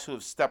guys who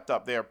have stepped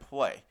up their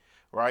play,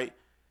 right?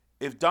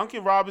 If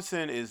Duncan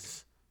Robinson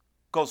is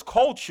goes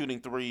cold shooting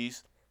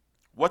threes,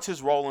 what's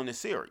his role in the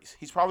series?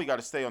 He's probably got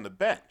to stay on the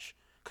bench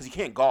because he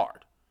can't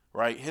guard,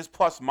 right? His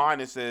plus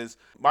minus is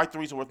my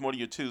threes are worth more than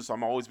your two, so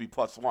I'm always be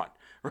plus one,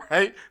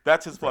 right?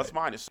 That's his plus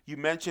minus. You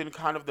mentioned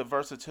kind of the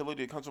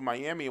versatility that comes with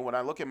Miami, and when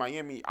I look at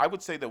Miami, I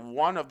would say that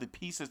one of the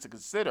pieces to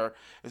consider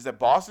is that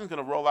Boston's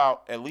going to roll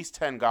out at least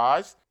 10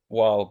 guys.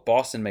 While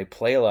Boston may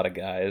play a lot of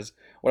guys,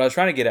 what I was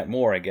trying to get at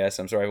more, I guess,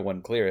 I'm sorry if it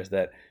wasn't clear, is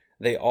that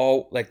they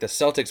all, like the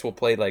Celtics will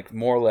play like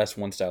more or less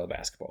one style of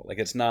basketball. Like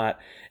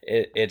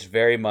it's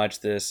very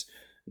much this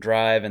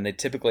drive, and they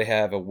typically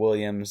have a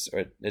Williams,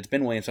 or it's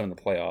been Williams in the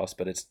playoffs,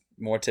 but it's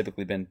more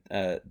typically been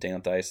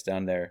Daniel Theis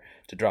down there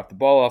to drop the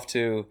ball off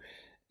to.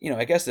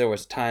 I guess there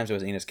was times it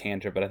was Enes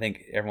Kanter, but I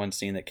think everyone's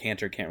seen that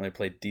Kanter can't really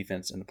play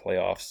defense in the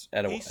playoffs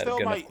at a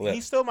good enough clip.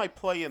 He still might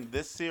play in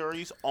this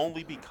series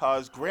only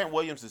because Grant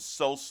Williams is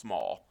so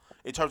small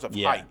in terms of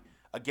height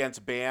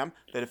against Bam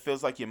that it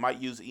feels like you might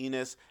use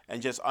Enes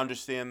and just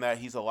understand that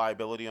he's a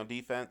liability on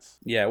defense.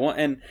 Yeah, well,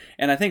 and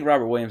I think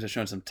Robert Williams has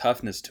shown some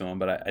toughness to him,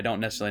 but I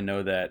don't necessarily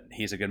know that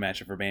he's a good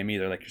matchup for Bam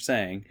either, like you're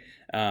saying.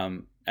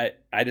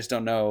 I just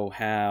don't know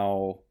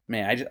how.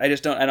 Man,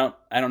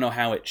 I don't know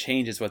how it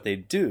changes what they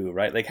do,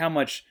 right? Like how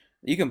much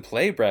you can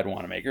play Brad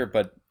Wanamaker,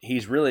 but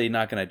he's really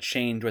not going to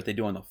change what they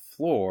do on the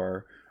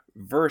floor.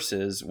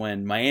 Versus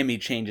when Miami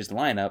changes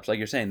lineups, like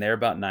you're saying, they're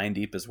about 9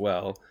 deep as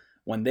well.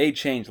 When they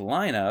change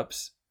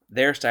lineups,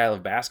 their style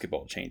of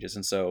basketball changes.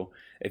 And so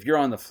if you're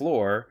on the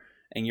floor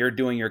and you're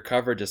doing your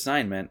coverage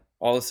assignment,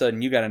 all of a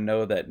sudden you got to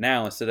know that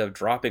now instead of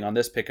dropping on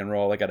this pick and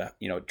roll, I got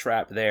to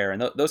trap there.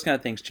 And those kind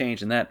of things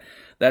change, and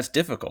that's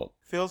difficult.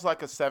 Feels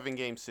like a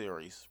 7-game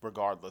series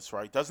regardless,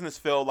 right? Doesn't this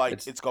feel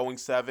like it's going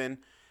 7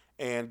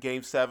 and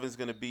game 7 is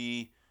going to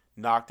be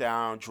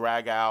knockdown,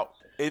 drag out?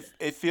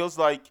 It feels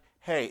like,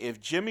 hey, if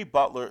Jimmy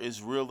Butler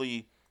is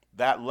really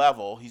that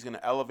level, he's going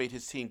to elevate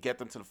his team, get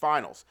them to the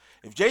finals.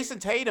 If Jason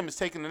Tatum is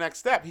taking the next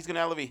step, he's going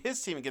to elevate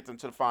his team and get them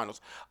to the finals.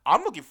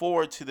 I'm looking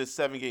forward to this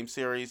 7-game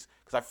series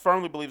because I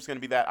firmly believe it's going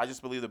to be that. I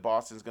just believe that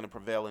Boston is going to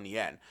prevail in the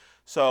end.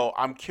 So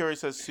I'm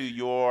curious as to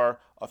your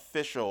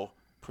official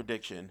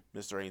prediction,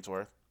 Mr.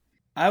 Ainsworth.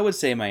 I would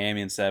say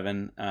Miami in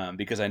 7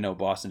 because I know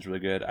Boston's really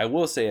good. I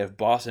will say if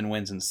Boston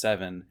wins in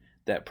 7,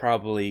 that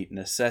probably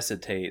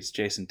necessitates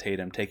Jason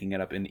Tatum taking it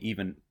up in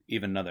even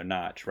another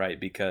notch, right?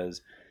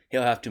 Because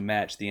he'll have to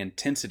match the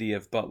intensity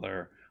of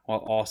Butler while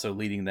also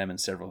leading them in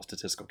several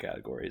statistical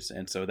categories.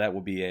 And so that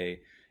will be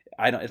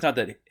it's not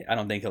that I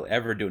don't think he'll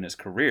ever do in his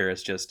career.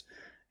 It's just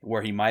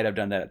where he might have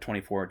done that at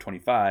 24 or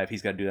 25,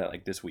 he's got to do that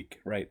like this week,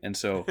 right? And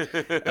so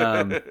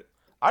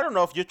I don't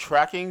know if you're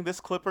tracking this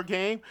Clipper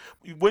game.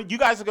 When you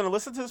guys are going to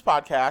listen to this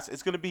podcast,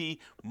 it's going to be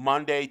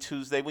Monday,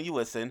 Tuesday when you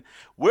listen.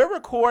 We're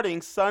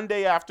recording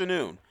Sunday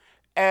afternoon.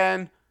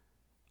 And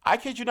I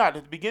kid you not,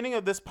 at the beginning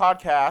of this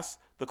podcast,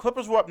 the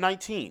Clippers were up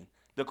 19.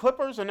 The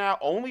Clippers are now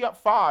only up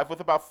 5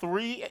 with about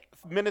 3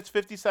 minutes,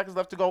 50 seconds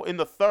left to go in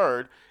the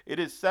third. It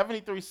is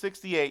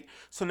 73-68.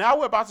 So now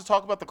we're about to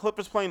talk about the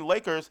Clippers playing the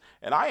Lakers,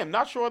 and I am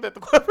not sure that the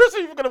Clippers are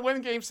even going to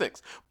win Game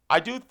 6. I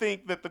do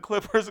think that the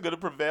Clippers are going to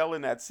prevail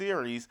in that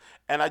series,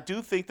 and I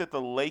do think that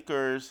the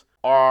Lakers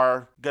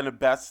are going to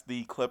best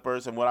the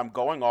Clippers, and what I'm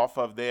going off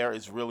of there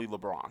is really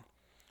LeBron.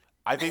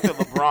 I think that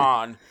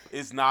LeBron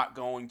is not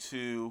going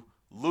to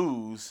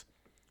lose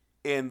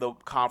in the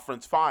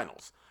conference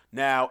finals.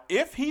 Now,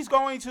 if he's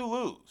going to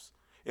lose,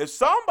 if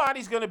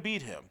somebody's going to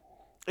beat him,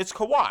 it's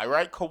Kawhi,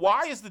 right?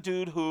 Kawhi is the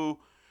dude who,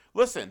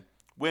 listen,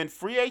 when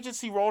free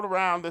agency rolled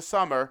around this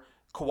summer,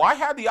 Kawhi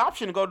had the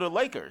option to go to the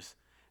Lakers.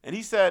 And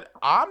he said,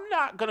 I'm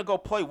not going to go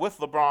play with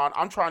LeBron.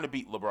 I'm trying to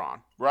beat LeBron,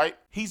 right?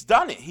 He's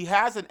done it. He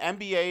has an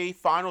NBA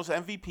Finals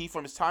MVP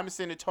from his time in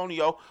San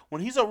Antonio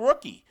when he's a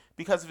rookie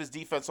because of his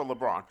defense on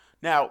LeBron.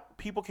 Now,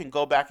 people can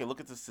go back and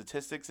look at the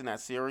statistics in that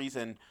series,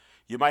 and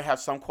you might have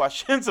some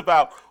questions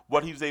about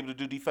what he was able to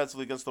do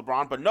defensively against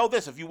LeBron. But know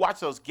this, if you watch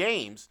those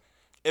games,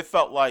 it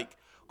felt like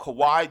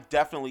Kawhi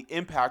definitely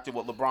impacted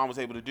what LeBron was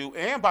able to do.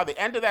 And by the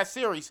end of that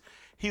series,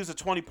 he was a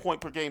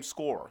 20-point-per-game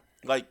scorer.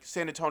 Like,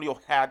 San Antonio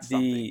had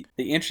something.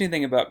 The interesting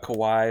thing about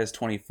Kawhi's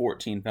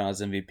 2014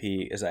 Finals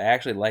MVP is I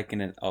actually liken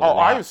it a lot. Oh,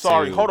 I'm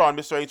sorry. Hold on,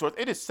 Mr. Ainsworth.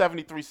 It is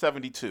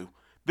 73-72.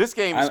 This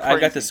game is crazy. I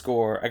got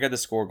the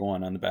score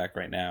going on the back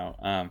right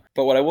now.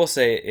 But what I will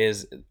say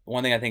is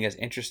one thing I think is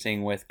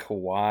interesting with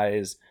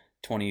Kawhi's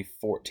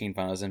 2014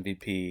 Finals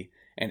MVP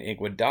and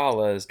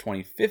Iguodala's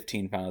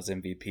 2015 Finals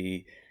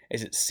MVP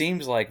is it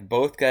seems like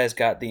both guys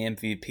got the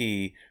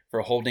MVP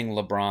for holding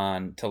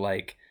LeBron to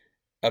like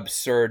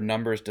absurd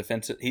numbers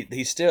defensive.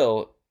 He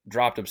still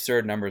dropped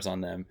absurd numbers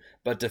on them,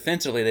 but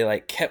defensively they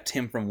like kept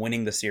him from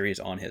winning the series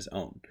on his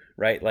own,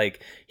 right?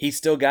 Like he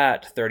still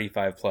got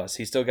 35 plus.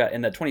 He still got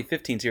in that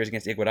 2015 series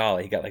against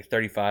Iguodala, he got like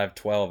 35,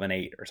 12 and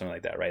 8 or something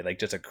like that, right? Like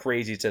just a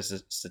crazy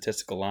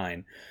statistical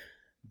line.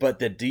 but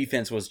the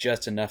defense was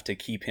just enough to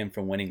keep him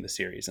from winning the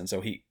series. And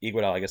so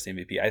Iguodala gets the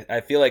MVP.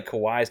 I feel like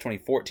Kawhi's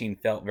 2014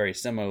 felt very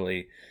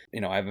similarly.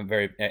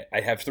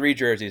 I have 3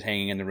 jerseys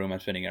hanging in the room I'm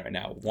sitting in right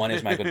now. One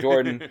is Michael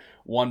Jordan,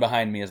 one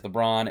behind me is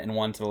LeBron, and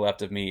one to the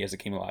left of me is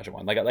Hakeem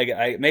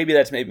Olajuwon. Maybe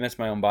that's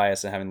my own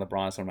bias in having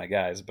LeBron as one of my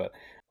guys, but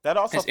that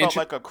also felt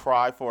like a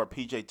cry for a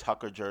PJ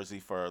Tucker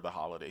jersey for the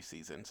holiday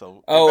season.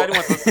 So if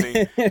anyone's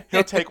listening,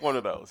 he'll take one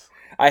of those.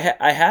 I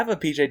have a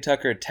PJ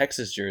Tucker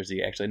Texas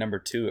jersey, actually, number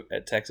 2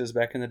 at Texas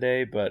back in the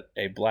day, but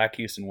a black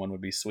Houston one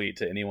would be sweet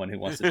to anyone who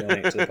wants to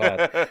donate to the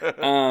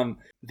pod.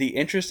 The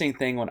interesting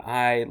thing when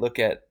I look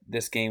at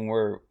this game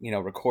we're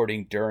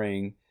recording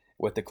during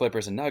with the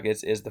Clippers and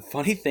Nuggets is the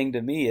funny thing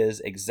to me is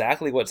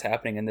exactly what's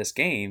happening in this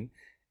game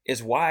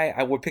is why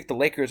I would pick the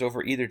Lakers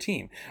over either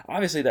team.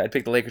 Obviously, I'd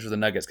pick the Lakers with the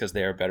Nuggets because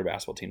they're a better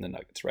basketball team than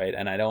Nuggets, right?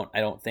 And I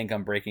don't think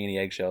I'm breaking any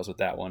eggshells with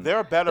that one.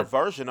 They're a better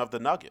version of the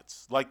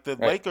Nuggets. Like the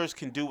Lakers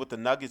can do what the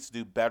Nuggets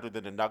do better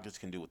than the Nuggets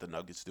can do what the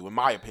Nuggets do, in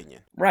my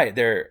opinion. Right.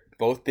 They're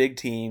both big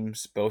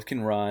teams, both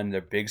can run,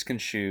 their bigs can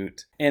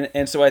shoot.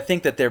 And so I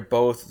think that they're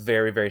both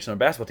very, very similar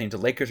basketball teams. The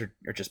Lakers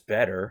are just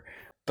better.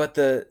 But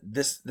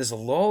this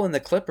lull in the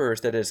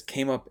Clippers that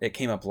came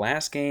up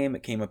last game.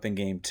 It came up in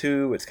game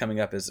 2. It's coming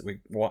up as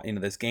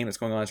this game that's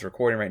going on as we're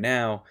recording right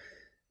now.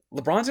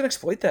 LeBron's gonna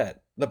exploit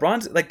that.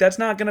 LeBron's that's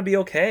not gonna be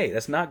okay.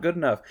 That's not good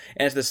enough.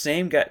 And it's the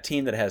same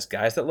team that has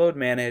guys that load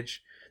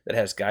manage, that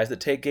has guys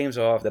that take games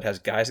off, that has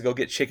guys that go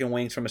get chicken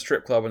wings from a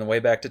strip club on the way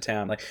back to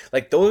town.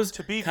 Like those.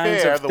 To be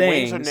kinds fair, of the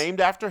things, wings are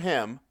named after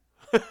him.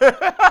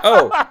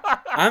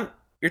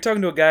 You're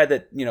talking to a guy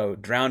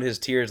that, drowned his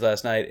tears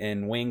last night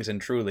in wings and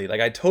Truly.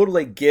 Like, I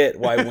totally get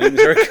why wings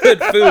are good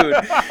food.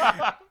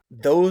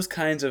 Those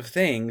kinds of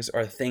things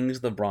are things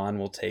LeBron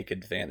will take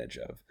advantage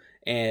of.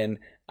 And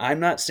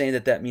I'm not saying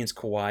that means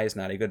Kawhi is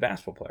not a good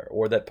basketball player,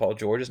 or that Paul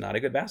George is not a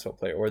good basketball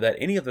player, or that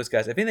any of those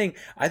guys. If anything,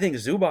 I think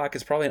Zubac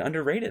is probably an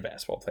underrated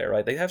basketball player,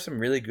 right? They have some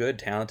really good,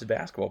 talented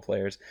basketball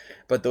players.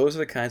 But those are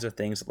the kinds of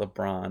things that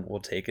LeBron will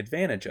take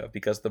advantage of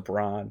because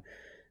LeBron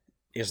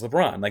is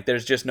LeBron. Like,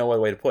 there's just no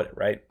other way to put it,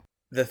 right?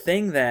 The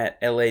thing that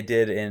LA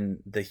did in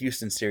the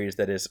Houston series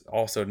that is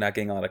also not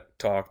getting a lot of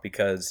talk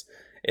because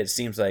it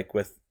seems like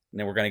we're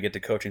going to get to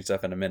coaching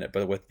stuff in a minute,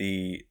 but with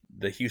the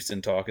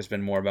Houston talk has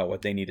been more about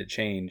what they need to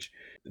change.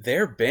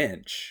 Their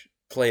bench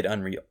played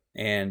unreal,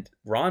 and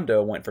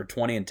Rondo went for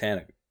 20 and 10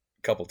 a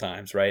couple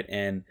times, right?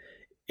 And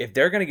if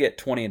they're going to get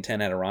 20 and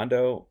 10 out of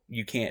Rondo,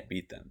 you can't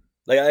beat them.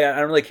 Like, I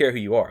don't really care who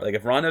you are. Like,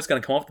 if Rondo's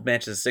going to come off the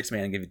bench as a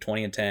 6-man and give you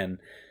 20 and 10,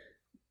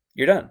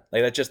 you're done.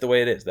 Like, that's just the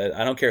way it is.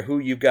 I don't care who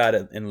you've got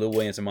in Lou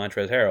Williams and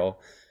Montrezl Harrell.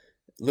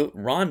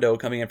 Rondo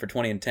coming in for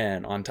 20 and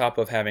 10 on top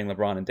of having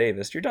LeBron and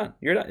Davis, you're done.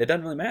 You're done. It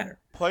doesn't really matter.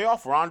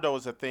 Playoff Rondo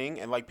is a thing,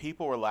 and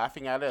people were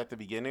laughing at it at the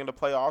beginning of the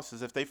playoffs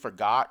as if they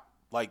forgot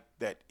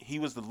that he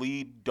was the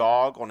lead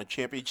dog on a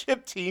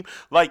championship team.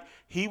 Like,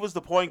 he was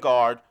the point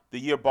guard the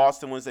year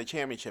Boston wins that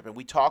championship. And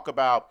we talk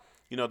about,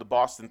 the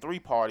Boston 3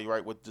 party,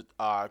 right, with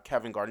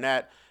Kevin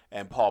Garnett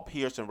and Paul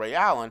Pierce and Ray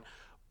Allen.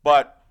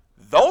 But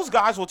those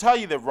guys will tell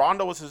you that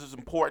Rondo was as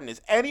important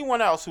as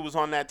anyone else who was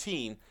on that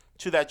team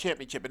to that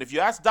championship. And if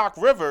you ask Doc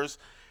Rivers,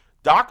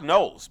 Doc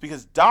knows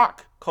because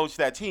Doc coached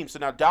that team. So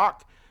now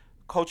Doc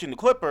coaching the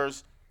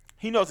Clippers,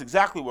 he knows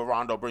exactly what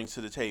Rondo brings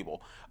to the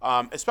table.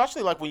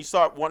 Especially when you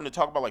start wanting to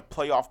talk about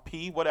playoff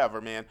P,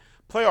 whatever, man.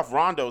 Playoff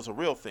Rondo is a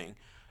real thing.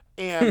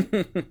 And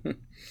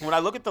when I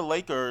look at the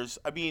Lakers,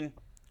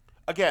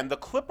 again, the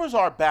Clippers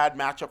are a bad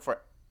matchup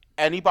for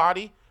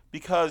anybody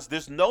because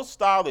there's no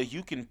style that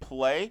you can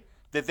play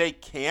that they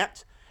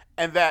can't,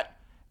 and that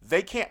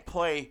they can't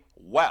play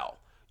well.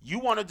 You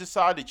want to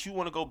decide that you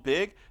want to go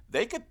big,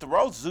 they could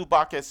throw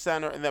Zubac at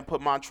center and then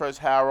put Montrezl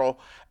Harrell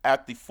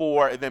at the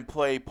 4 and then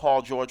play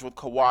Paul George with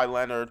Kawhi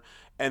Leonard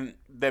and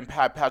then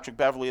Patrick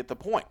Beverley at the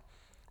point,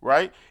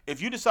 right?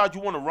 If you decide you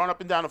want to run up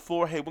and down the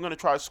floor, hey, we're going to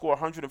try to score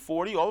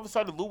 140, all of a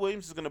sudden Lou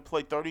Williams is going to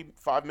play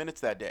 35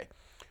 minutes that day,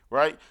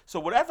 right? So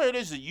whatever it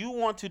is that you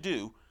want to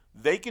do,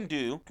 they can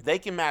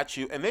match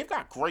you, and they've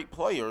got great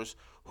players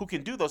who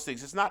can do those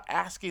things. It's not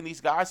asking these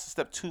guys to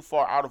step too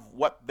far out of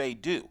what they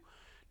do.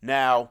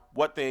 Now,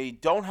 what they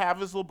don't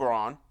have is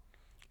LeBron,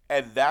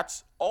 and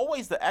that's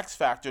always the X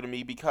factor to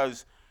me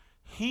because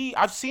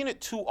I've seen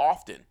it too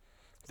often,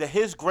 that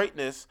his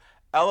greatness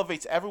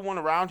elevates everyone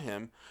around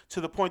him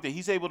to the point that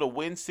he's able to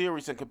win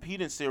series and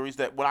compete in series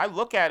that when I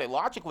look at it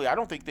logically, I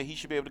don't think that he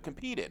should be able to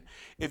compete in.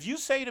 If you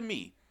say to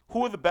me,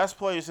 who are the best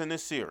players in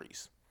this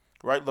series,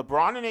 right?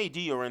 LeBron and AD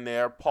are in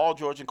there, Paul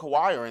George and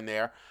Kawhi are in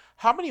there.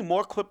 How many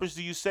more Clippers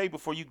do you say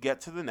before you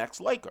get to the next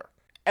Laker?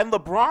 And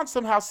LeBron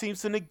somehow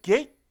seems to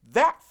negate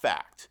that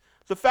fact.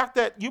 The fact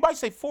that you might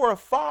say 4 or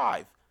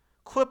 5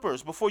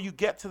 Clippers before you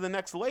get to the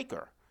next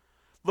Laker.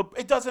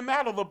 It doesn't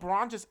matter.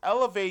 LeBron just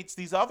elevates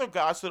these other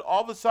guys so that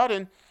all of a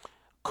sudden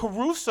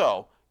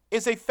Caruso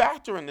is a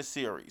factor in the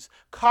series.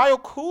 Kyle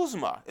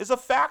Kuzma is a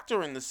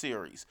factor in the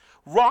series.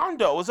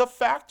 Rondo is a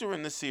factor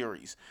in the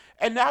series.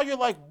 And now you're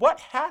like, what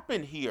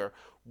happened here?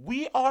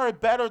 We are a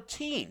better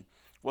team.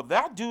 Well,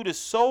 that dude is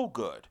so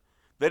good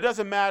that it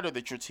doesn't matter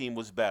that your team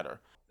was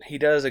better. he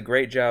does a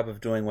great job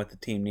of doing what the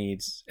team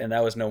needs, and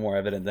that was no more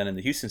evident than in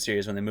the Houston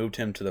series when they moved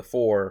him to the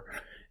 4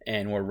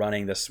 and were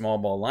running the small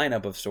ball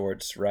lineup of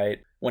sorts, right?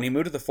 When he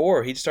moved to the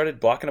 4, he started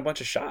blocking a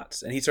bunch of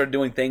shots, and he started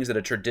doing things that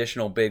a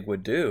traditional big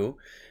would do.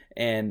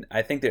 And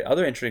I think the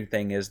other interesting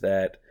thing is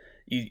that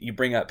you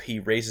bring up he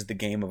raises the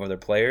game of other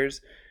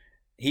players.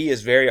 He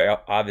is very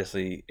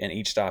obviously, in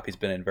each stop he's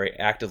been in, very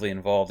actively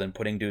involved in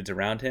putting dudes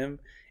around him,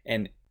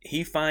 and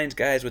he finds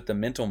guys with the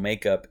mental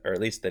makeup, or at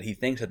least that he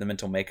thinks have the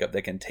mental makeup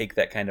that can take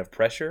that kind of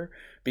pressure.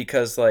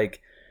 Because,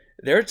 like,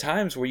 there are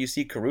times where you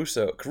see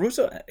Caruso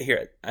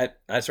here,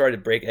 I started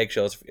to break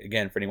eggshells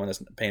again for anyone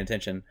that's paying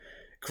attention.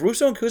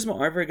 Caruso and Kuzma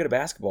aren't very good at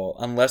basketball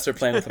unless they're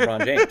playing with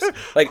LeBron James.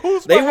 Like,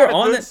 Kuzma they were had a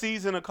on good the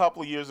season a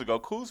couple of years ago.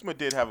 Kuzma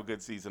did have a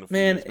good season a few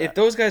years back. if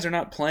those guys are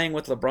not playing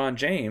with LeBron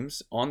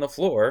James on the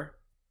floor,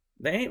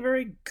 they ain't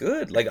very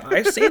good. Like,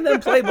 I've seen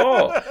them play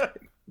ball.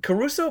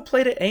 Caruso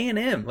played at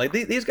A&M. Like,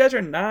 these guys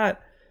are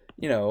not,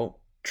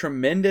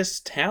 tremendous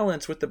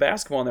talents with the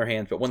basketball in their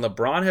hands. But when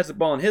LeBron has the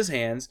ball in his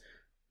hands,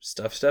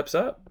 stuff steps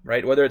up,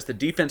 right? Whether it's the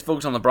defense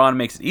focus on LeBron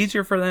makes it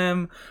easier for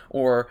them,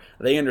 or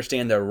they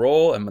understand their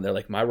role, and they're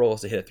like, my role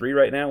is to hit a 3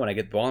 right now when I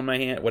get the ball in my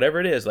hand. Whatever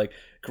it is, like,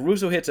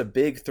 Caruso hits a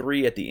big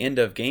 3 at the end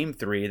of Game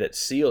 3 that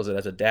seals it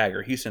as a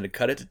dagger. Houston had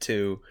cut it to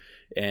 2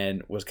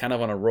 and was kind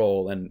of on a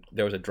roll, and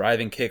there was a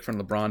driving kick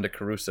from LeBron to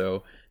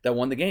Caruso that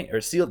won the game, or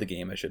sealed the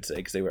game, I should say,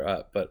 because they were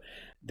up. But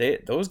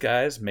those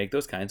guys make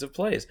those kinds of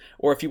plays.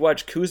 Or if you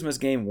watch Kuzma's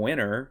game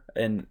winner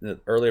in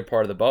the earlier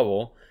part of the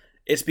bubble,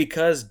 it's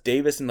because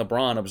Davis and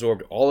LeBron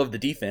absorbed all of the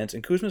defense,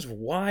 and Kuzma's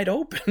wide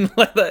open.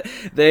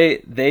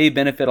 They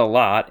benefit a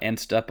lot and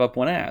step up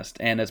when asked.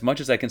 And as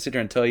much as I can sit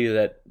here and tell you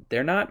that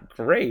they're not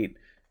great,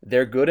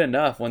 they're good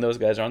enough when those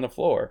guys are on the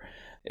floor.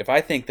 If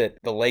I think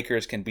that the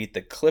Lakers can beat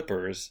the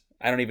Clippers,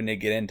 I don't even need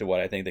to get into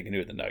what I think they can do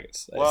with the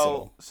Nuggets.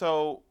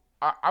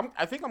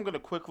 I think I'm going to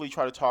quickly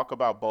try to talk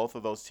about both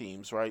of those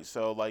teams, right?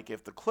 So, like,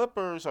 if the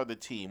Clippers are the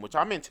team, which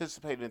I'm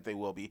anticipating that they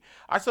will be,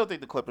 I still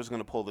think the Clippers are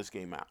going to pull this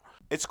game out.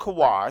 It's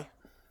Kawhi,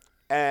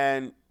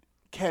 and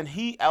can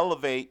he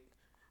elevate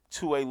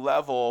to a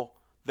level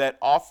that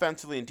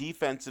offensively and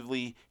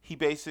defensively he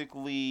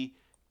basically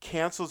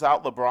cancels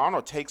out LeBron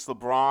or takes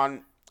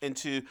LeBron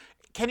into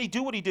 – can he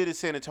do what he did in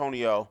San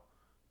Antonio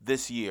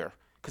this year?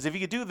 Because if he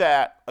could do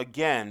that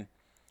again,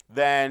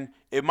 then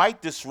it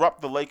might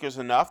disrupt the Lakers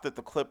enough that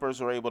the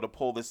Clippers are able to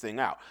pull this thing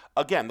out.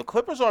 Again, the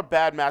Clippers are a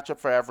bad matchup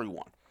for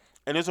everyone.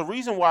 And there's a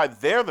reason why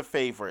they're the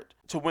favorite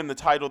to win the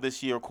title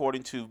this year,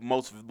 according to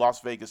most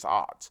Las Vegas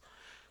odds.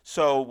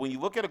 So when you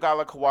look at a guy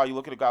like Kawhi, you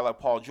look at a guy like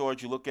Paul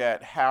George, you look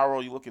at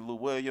Harrell, you look at Lou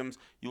Williams,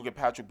 you look at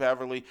Patrick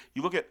Beverley,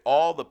 you look at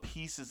all the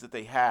pieces that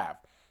they have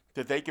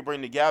that they can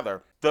bring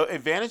together. The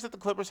advantage that the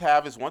Clippers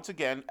have is, once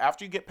again,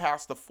 after you get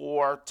past the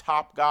 4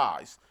 top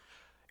guys,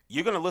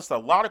 you're going to list a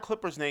lot of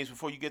Clippers names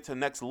before you get to the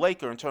next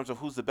Laker in terms of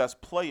who's the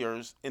best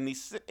players in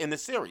the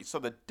series. So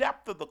the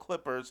depth of the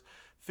Clippers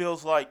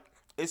feels like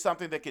it's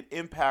something that could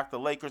impact the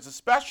Lakers,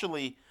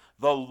 especially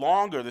the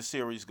longer the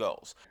series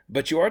goes.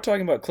 But you are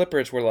talking about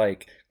Clippers where,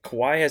 like,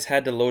 Kawhi has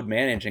had to load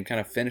manage and kind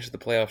of finish the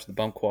playoffs with the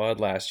bump quad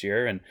last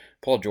year, and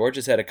Paul George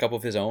has had a couple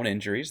of his own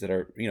injuries that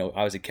are,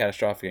 obviously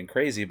catastrophic and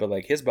crazy, but,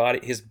 like, his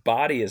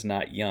body is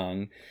not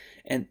young.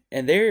 And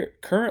they're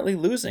currently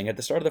losing at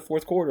the start of the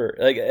fourth quarter.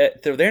 Like,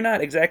 they're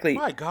not exactly.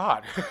 My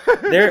God.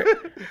 They're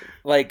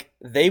like,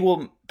 they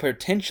will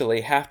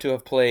potentially have to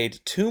have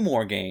played 2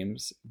 more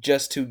games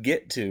just to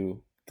get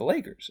to the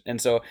Lakers. And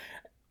so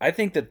I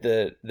think that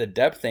the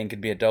depth thing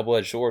could be a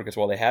double-edged sword, because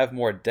while they have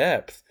more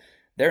depth,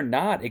 they're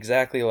not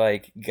exactly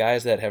like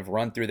guys that have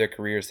run through their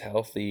careers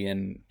healthy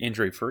and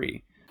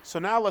injury-free. So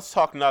now let's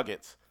talk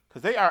Nuggets,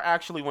 because they are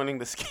actually winning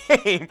this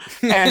game.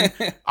 And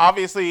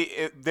obviously,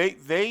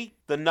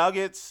 the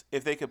Nuggets,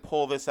 if they could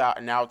pull this out,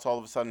 and now it's all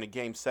of a sudden a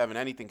Game 7,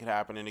 anything could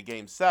happen in a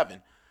Game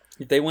 7.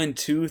 If they win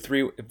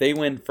 2-3, if they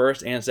win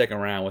first and second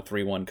round with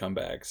 3-1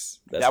 comebacks,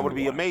 that would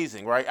be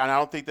amazing, right? And I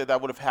don't think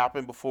that would have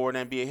happened before in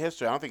NBA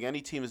history. I don't think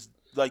any team is,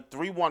 like,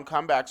 3-1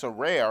 comebacks are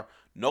rare.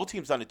 No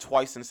team's done it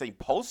twice in the same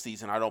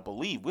postseason, I don't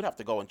believe. We'd have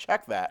to go and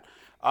check that.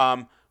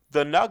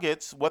 The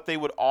Nuggets, what they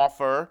would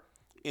offer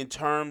in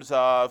terms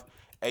of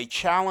a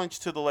challenge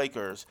to the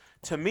Lakers,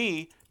 to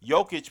me,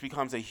 Jokic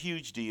becomes a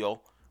huge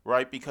deal,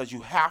 right? Because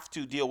you have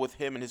to deal with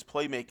him and his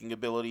playmaking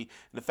ability,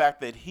 and the fact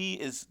that he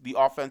is the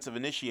offensive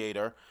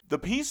initiator. The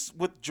piece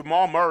with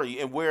Jamal Murray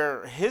and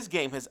where his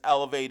game has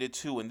elevated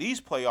to in these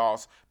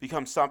playoffs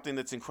becomes something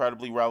that's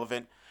incredibly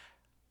relevant.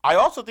 I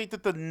also think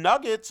that the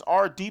Nuggets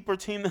are a deeper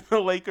team than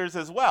the Lakers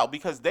as well,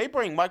 because they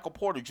bring Michael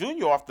Porter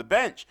Jr. off the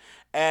bench,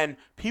 and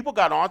people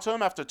got onto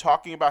him after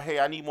talking about, hey,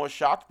 I need more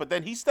shots, but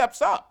then he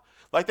steps up.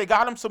 Like, they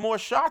got him some more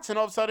shots, and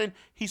all of a sudden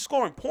he's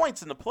scoring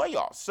points in the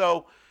playoffs.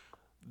 So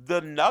the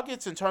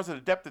Nuggets, in terms of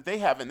the depth that they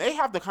have, and they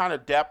have the kind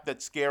of depth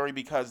that's scary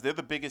because they're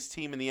the biggest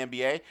team in the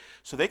NBA,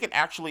 so they can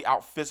actually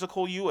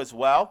out-physical you as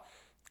well.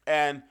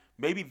 And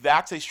maybe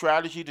that's a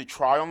strategy to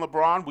try on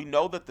LeBron. We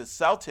know that the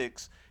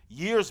Celtics,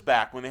 years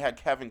back when they had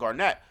Kevin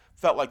Garnett,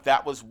 felt like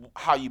that was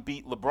how you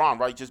beat LeBron,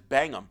 right? Just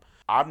bang him.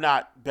 I'm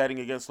not betting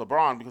against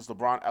LeBron because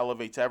LeBron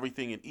elevates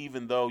everything, and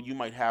even though you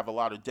might have a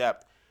lot of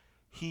depth,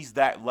 he's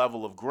that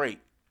level of great.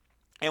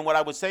 And what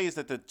I would say is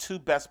that the two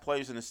best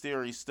players in the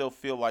series still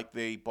feel like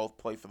they both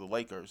play for the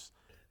Lakers.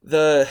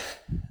 The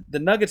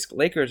Nuggets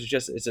Lakers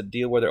is a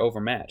deal where they're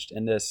overmatched,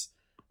 and this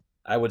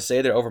I would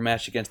say they're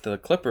overmatched against the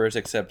Clippers,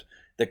 except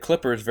the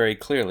Clippers very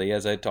clearly,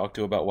 as I talked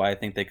to about why I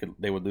think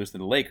they would lose to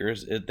the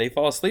Lakers, they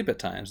fall asleep at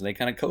times and they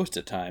kind of coast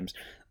at times.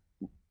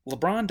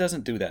 LeBron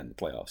doesn't do that in the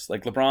playoffs.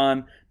 Like,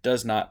 LeBron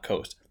does not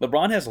coast.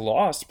 LeBron has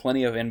lost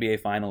plenty of NBA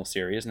Finals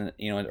series, and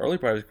in the early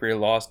part of his career,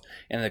 lost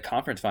in the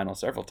conference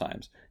finals several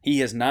times. He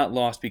has not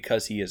lost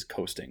because he is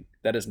coasting.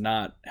 That is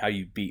not how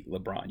you beat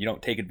LeBron. You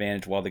don't take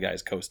advantage while the guy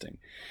is coasting.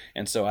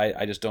 And so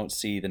I just don't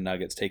see the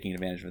Nuggets taking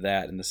advantage of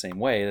that in the same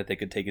way that they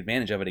could take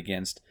advantage of it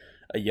against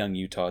a young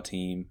Utah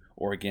team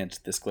or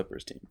against this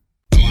Clippers team.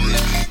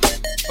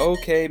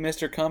 Okay,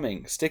 Mr.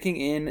 Cumming, sticking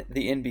in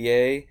the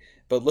NBA,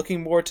 but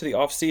looking more to the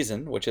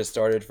offseason, which has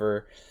started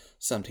for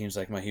some teams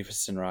like my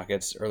Houston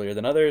Rockets earlier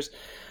than others.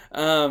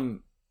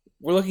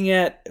 We're looking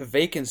at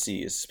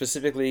vacancies,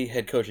 specifically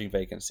head coaching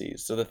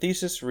vacancies. So the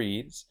thesis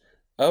reads,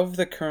 of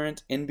the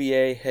current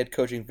NBA head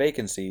coaching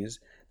vacancies,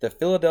 the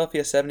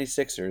Philadelphia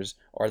 76ers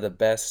are the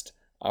best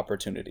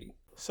opportunity.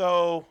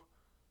 So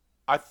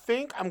I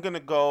think I'm going to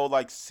go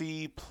like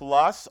C+,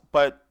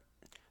 but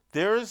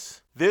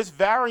there's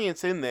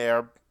variance in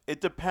there. It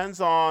depends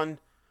on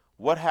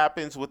what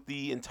happens with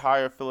the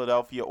entire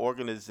Philadelphia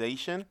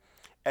organization.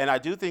 And I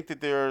do think that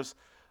there's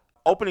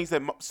openings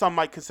that some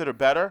might consider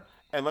better.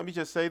 And let me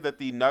just say that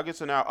the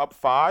Nuggets are now up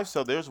 5,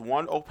 so there's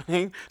one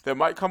opening that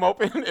might come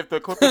open if the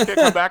Clippers can't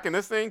come back in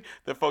this thing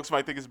that folks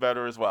might think is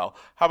better as well.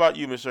 How about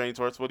you, Mr.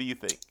 Ainsworth? What do you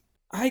think?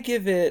 I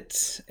give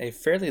it a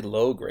fairly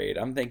low grade.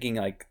 I'm thinking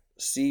like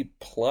C+.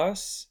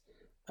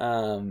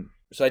 So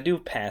I do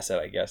pass it,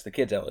 I guess. The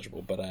kid's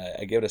eligible, but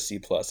I give it a C+,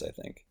 I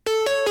think.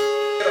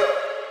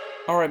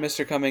 All right,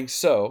 Mr. Cummings.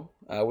 So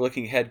we're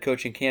looking at head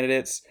coaching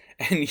candidates,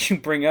 and you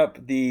bring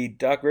up the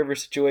Doc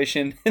Rivers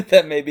situation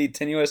that may be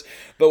tenuous,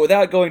 but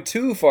without going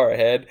too far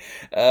ahead,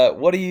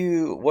 what are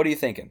you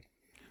thinking?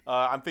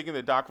 I'm thinking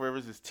that Doc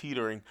Rivers is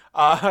teetering.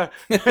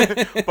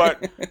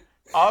 But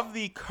of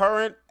the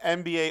current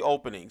NBA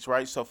openings,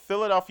 right? So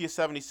Philadelphia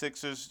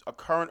 76ers, a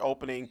current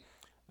opening,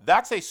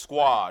 that's a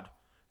squad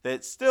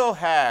that still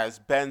has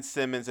Ben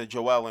Simmons and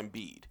Joel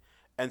Embiid.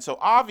 And so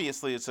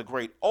obviously it's a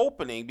great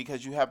opening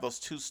because you have those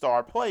two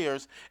star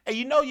players, and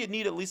you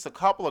need at least a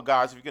couple of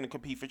guys if you're going to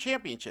compete for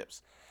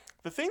championships.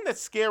 The thing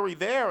that's scary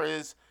there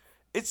is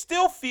it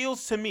still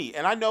feels to me,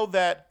 and I know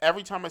that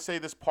every time I say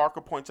this, Parker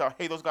points out,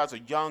 hey, those guys are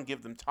young,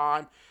 give them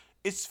time.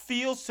 It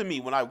feels to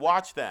me when I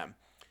watch them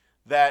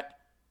that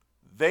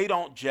they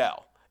don't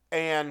gel.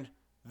 And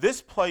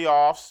this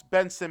playoffs,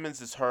 Ben Simmons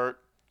is hurt,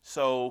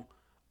 so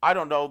I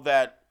don't know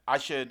that I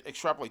should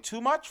extrapolate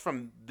too much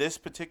from this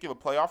particular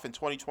playoff in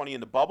 2020 in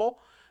the bubble.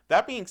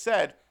 That being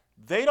said,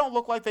 they don't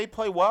look like they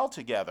play well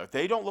together.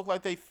 They don't look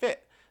like they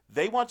fit.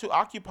 They want to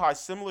occupy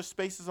similar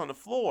spaces on the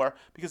floor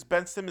because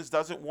Ben Simmons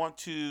doesn't want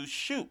to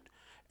shoot.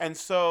 And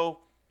so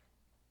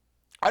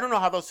I don't know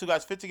how those two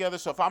guys fit together.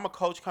 So if I'm a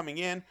coach coming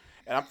in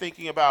and I'm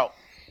thinking about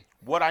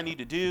what I need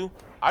to do,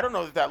 I don't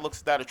know that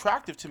looks that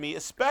attractive to me,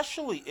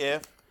 especially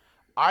if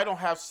I don't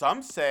have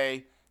some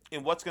say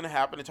in what's going to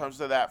happen in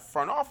terms of that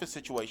front office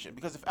situation.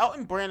 Because if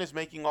Elton Brand is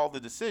making all the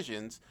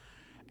decisions,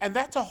 and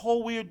that's a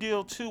whole weird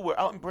deal too, where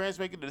Elton Brand's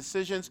making the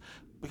decisions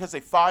because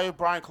they fired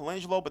Brian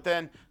Colangelo, but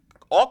then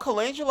all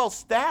Colangelo's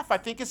staff, I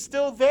think, is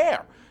still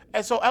there.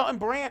 And so Elton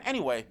Brand,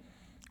 anyway,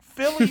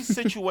 Philly's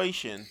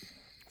situation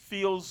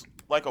feels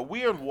like a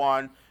weird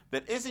one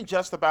that isn't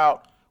just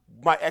about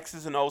my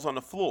X's and O's on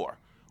the floor.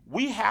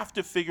 We have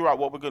to figure out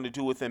what we're going to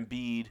do with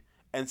Embiid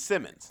and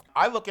Simmons.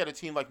 I look at a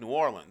team like New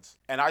Orleans,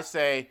 and I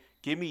say,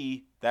 give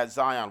me that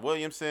Zion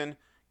Williamson.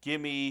 Give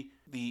me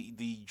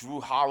the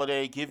Jrue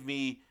Holiday. Give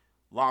me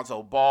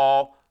Lonzo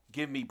Ball.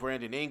 Give me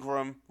Brandon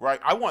Ingram, right?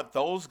 I want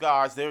those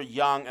guys. They're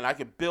young, and I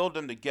can build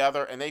them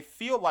together, and they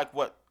feel like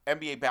what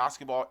NBA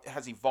basketball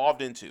has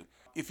evolved into.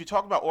 If you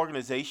talk about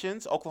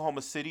organizations,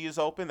 Oklahoma City is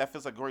open. That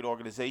feels like a great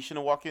organization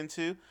to walk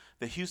into.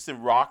 The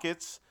Houston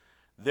Rockets,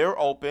 they're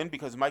open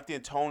because Mike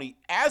D'Antoni,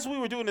 as we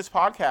were doing this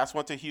podcast,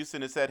 went to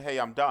Houston and said, hey,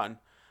 I'm done.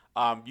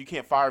 You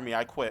can't fire me.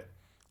 I quit.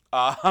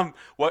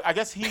 Well, I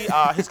guess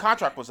his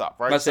contract was up,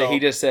 right? He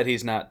just said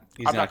he's not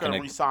going to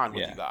re-sign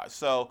with you guys.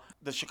 So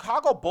the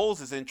Chicago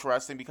Bulls is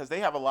interesting because they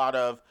have a lot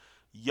of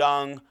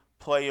young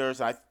players.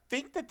 And I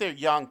think that they're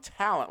young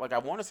talent. Like, I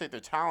want to say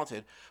they're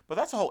talented, but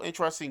that's a whole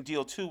interesting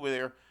deal too,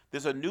 where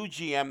there's a new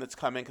GM that's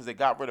coming because they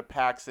got rid of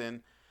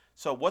Paxson.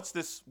 So what's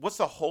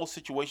the whole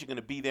situation going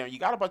to be there? You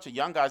got a bunch of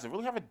young guys that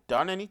really haven't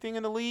done anything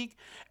in the league,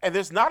 and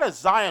there's not a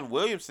Zion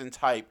Williamson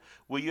type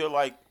where you're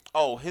like,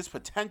 oh, his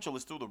potential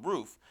is through the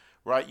roof.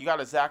 Right, you got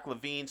a Zach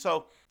LaVine.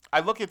 So I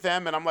look at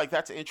them and I'm like,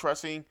 that's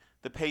interesting.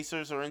 The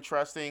Pacers are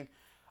interesting.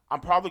 I'm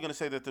probably going to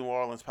say that the New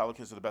Orleans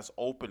Pelicans are the best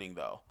opening,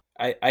 though.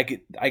 I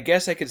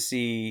guess I could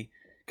see,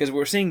 because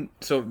we're seeing,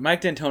 so Mike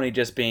D'Antoni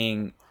just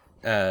being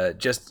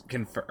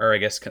or I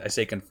guess I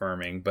say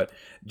confirming, but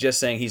just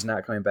saying he's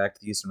not coming back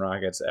to the Houston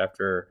Rockets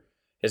after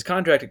his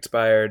contract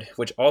expired,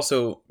 which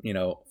also,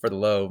 for the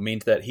low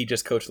means that he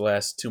just coached the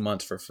last 2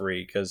 months for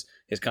free because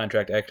his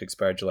contract actually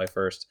expired July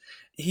 1st.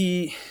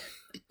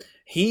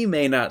 He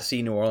may not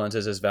see New Orleans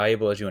as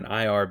valuable as you and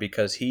I are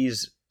because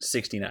he's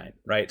 69,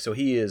 right? So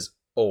he is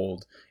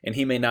old, and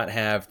he may not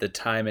have the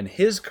time in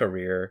his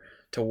career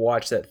to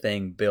watch that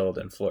thing build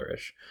and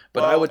flourish.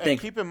 But I would think,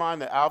 keep in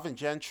mind that Alvin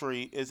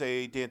Gentry is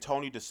a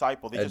D'Antoni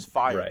disciple. They just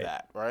fired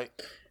that, right?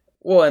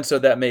 Well, and so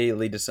that may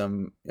lead to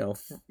some,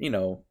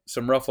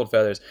 some ruffled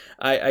feathers.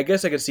 I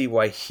guess I could see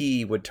why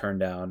he would turn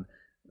down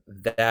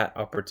that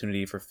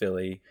opportunity for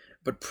Philly,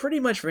 but pretty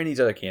much for any of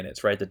these other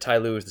candidates, right? The Ty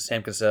Lue's, the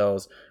Sam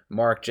Cassells,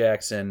 Mark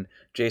Jackson,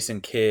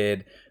 Jason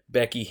Kidd,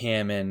 Becky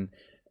Hammon.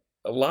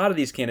 A lot of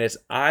these candidates,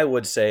 I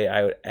would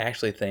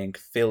actually think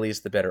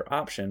Philly's the better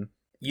option.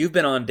 You've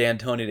been on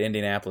D'Antoni to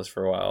Indianapolis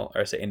for a while,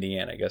 or I say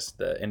Indiana, I guess.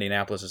 The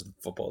Indianapolis is the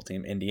football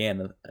team,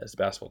 Indiana is the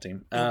basketball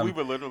team. We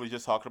were literally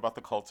just talking about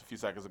the Colts a few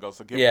seconds ago,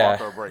 so give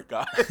Parker a break,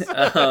 guys.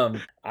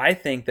 I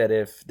think that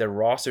if the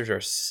rosters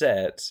are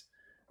set,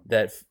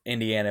 that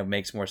Indiana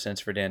makes more sense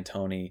for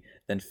D'Antoni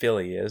than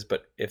Philly is.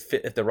 But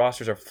if the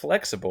rosters are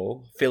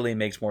flexible, Philly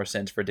makes more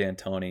sense for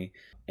D'Antoni.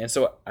 And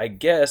so I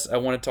guess I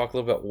want to talk a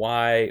little bit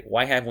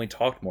why haven't we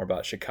talked more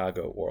about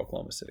Chicago or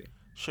Oklahoma City?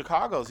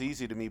 Chicago's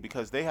easy to me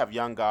because they have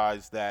young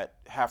guys that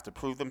have to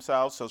prove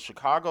themselves. So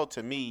Chicago,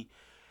 to me,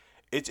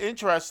 it's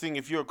interesting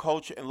if you're a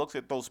coach and looks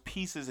at those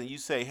pieces and you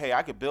say, hey,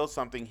 I could build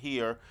something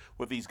here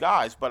with these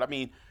guys. But, I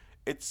mean,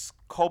 it's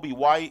Kobe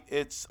White,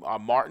 it's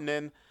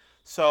Martinen.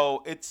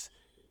 So it's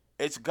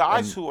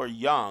guys who are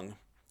young.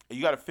 And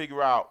you got to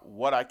figure out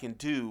what I can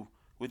do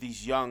with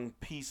these young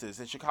pieces.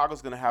 And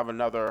Chicago's going to have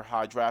another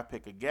high draft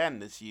pick again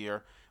this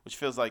year, which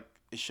feels like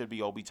it should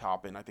be Obi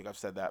Toppin. I think I've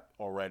said that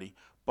already.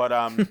 But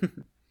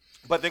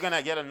but they're going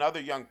to get another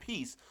young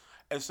piece.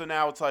 And so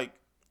now it's like,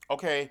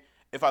 okay,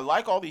 if I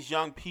like all these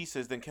young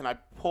pieces, then can I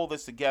pull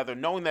this together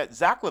knowing that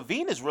Zach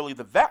LaVine is really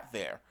the vet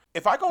there?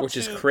 If I go Which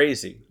is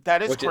crazy.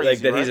 That is crazy, like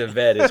that right? He's a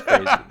vet is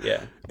crazy.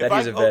 Yeah. That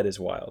he's a vet is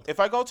wild. If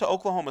I go to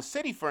Oklahoma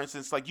City, for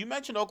instance, like you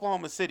mentioned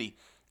Oklahoma City,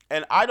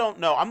 and I don't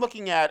know. I'm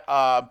looking at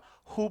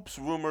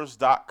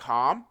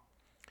hoopsrumors.com,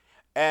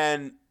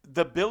 and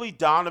the Billy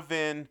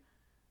Donovan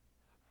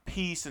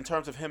piece in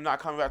terms of him not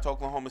coming back to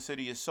Oklahoma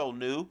City is so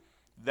new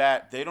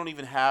that they don't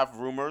even have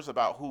rumors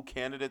about who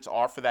candidates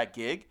are for that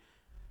gig.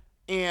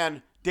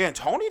 And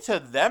D'Antoni to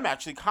them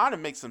actually kind of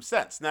makes some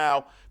sense.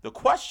 Now, the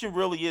question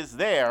really is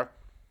there,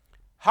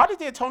 how did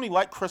D'Antoni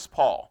like Chris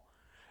Paul?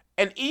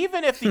 And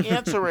even if the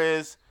answer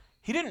is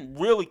he didn't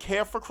really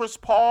care for Chris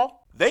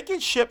Paul, they can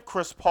ship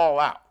Chris Paul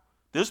out.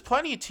 There's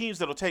plenty of teams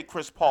that will take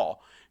Chris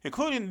Paul,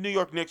 including the New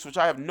York Knicks, which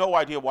I have no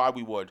idea why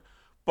we would.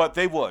 But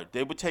they would.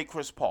 They would take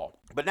Chris Paul.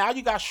 But now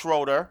you got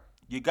Schroeder.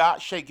 You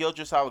got Shai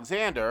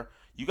Gilgeous-Alexander.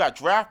 You got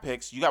draft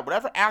picks. You got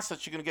whatever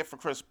assets you're going to get for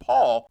Chris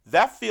Paul.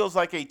 That feels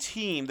like a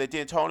team that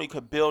D'Antoni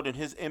could build in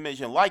his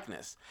image and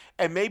likeness.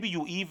 And maybe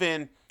you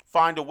even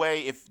find a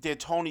way, if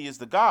D'Antoni is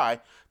the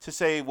guy, to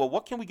say, well,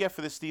 what can we get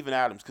for this Steven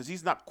Adams? Because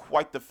he's not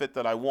quite the fit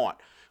that I want.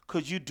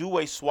 Could you do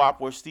a swap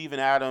where Steven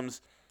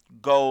Adams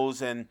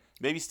goes and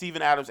maybe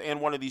Steven Adams and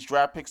one of these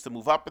draft picks to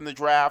move up in the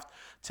draft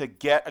to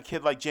get a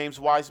kid like James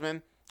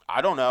Wiseman?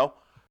 I don't know.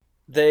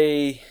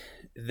 They,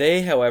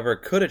 however,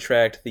 could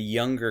attract the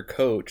younger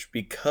coach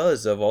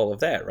because of all of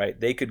that, right?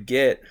 They could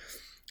get,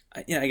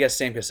 I guess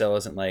Sam Cassell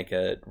isn't like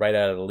a right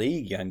out of the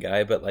league young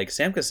guy, but like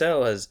Sam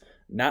Cassell is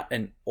not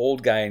an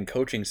old guy in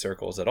coaching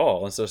circles at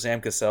all. And so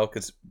Sam Cassell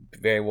could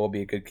very well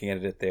be a good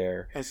candidate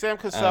there. And Sam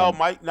Cassell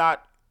might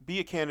not be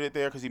a candidate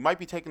there because he might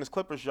be taking his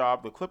Clippers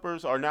job. The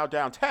Clippers are now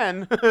down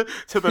 10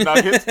 to the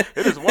Nuggets.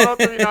 It is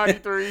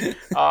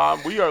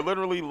 103-93. We are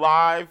literally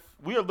live.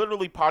 We are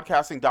literally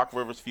podcasting Doc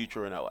Rivers'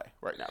 future in LA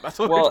right now. That's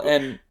what we're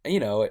doing.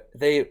 And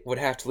they would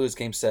have to lose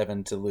Game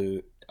 7 to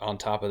lose on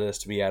top of this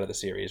to be out of the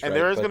series. And right?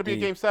 there is going to be a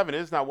Game 7. It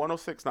is now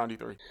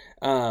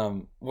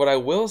 106-93. What I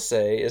will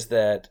say is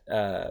that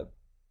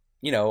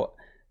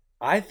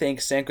I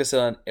think Sam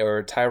Cassell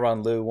or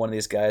Tyronn Lue, one of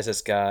these guys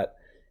that's got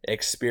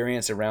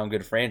experience around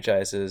good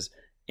franchises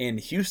in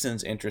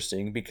Houston's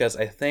interesting because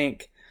I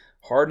think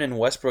Harden and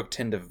Westbrook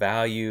tend to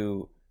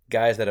value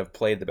guys that have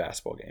played the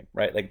basketball game,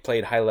 right? Like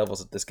played high levels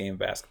at this game of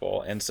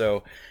basketball. And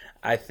so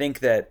I think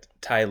that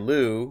Ty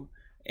Lue,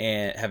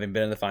 and having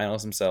been in the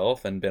finals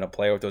himself and been a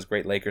player with those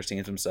great Lakers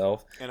teams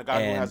himself. And a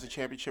guy who has a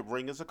championship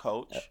ring as a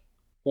coach.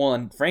 Well,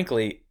 and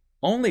frankly,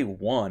 only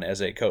one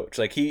as a coach.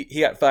 Like he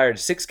got fired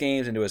 6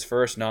 games into his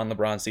first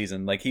non-LeBron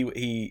season. Like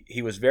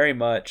he was very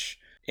much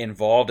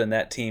involved in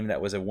that team that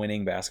was a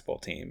winning basketball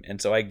team.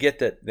 And so I get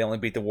that they only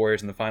beat the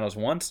Warriors in the finals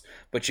once,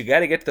 but you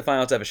got to get to the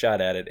finals to have a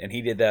shot at it, and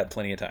he did that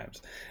plenty of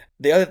times.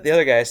 The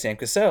other guy is Sam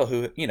Cassell,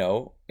 who,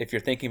 if you're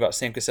thinking about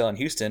Sam Cassell in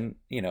Houston,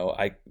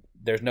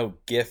 there's no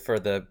gift for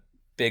the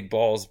big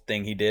balls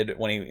thing he did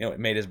when he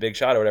made his big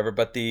shot or whatever.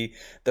 But the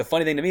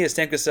funny thing to me is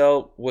Sam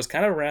Cassell was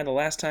kind of around the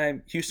last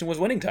time Houston was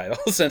winning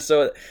titles, and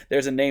so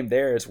there's a name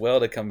there as well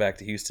to come back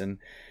to Houston.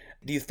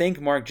 Do you think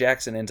Mark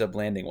Jackson ends up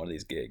landing one of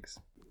these gigs?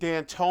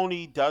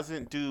 D'Antoni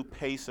doesn't do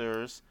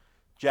Pacers.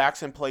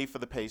 Jackson played for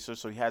the Pacers,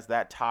 so he has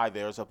that tie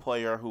there as a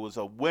player who was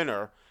a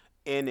winner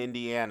in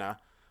Indiana.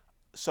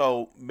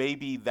 So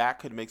maybe that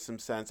could make some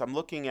sense. I'm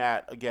looking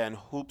at, again,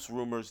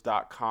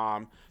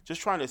 hoopsrumors.com,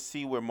 just trying to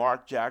see where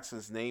Mark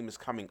Jackson's name is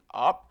coming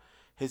up.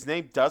 His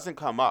name doesn't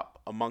come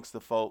up amongst the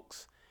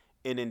folks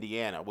in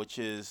Indiana, which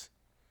is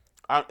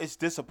it's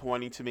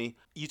disappointing to me.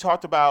 You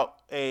talked about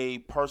a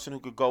person who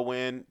could go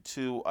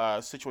into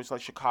a situation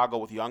like Chicago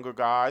with younger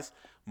guys.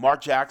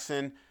 Mark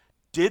Jackson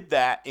did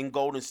that in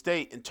Golden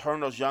State and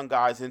turned those young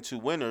guys into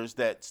winners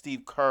that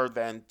Steve Kerr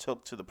then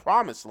took to the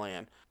promised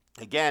land.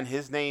 Again,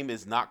 his name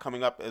is not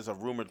coming up as a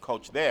rumored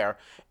coach there.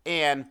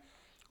 And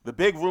the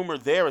big rumor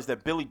there is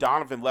that Billy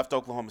Donovan left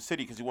Oklahoma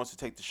City because he wants to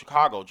take the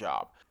Chicago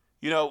job.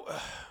 You know,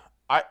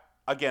 I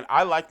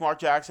like Mark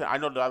Jackson. I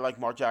know that I like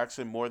Mark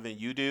Jackson more than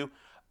you do.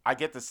 I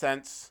get the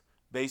sense,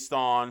 based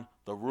on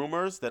the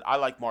rumors, that I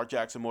like Mark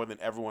Jackson more than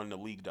everyone in the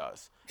league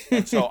does.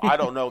 And so I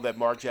don't know that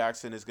Mark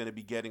Jackson is going to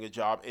be getting a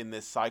job in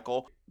this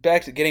cycle.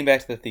 Getting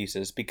back to the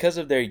thesis, because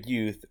of their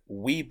youth,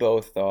 we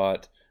both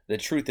thought the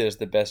truth is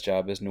the best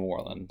job is New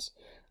Orleans.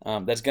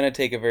 That's going to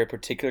take a very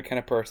particular kind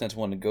of person that's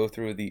willing to go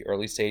through the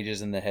early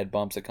stages and the head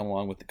bumps that come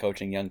along with the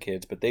coaching young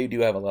kids, but they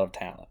do have a lot of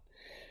talent.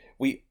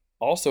 We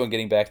also, in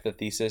getting back to the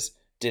thesis,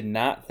 did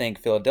not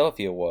think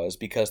Philadelphia was,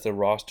 because the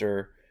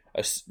roster,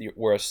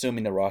 we're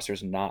assuming the roster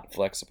is not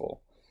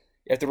flexible.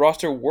 If the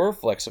roster were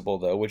flexible,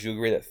 though, would you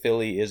agree that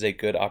Philly is a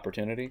good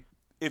opportunity?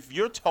 If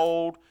you're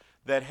told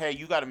that, hey,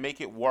 you got to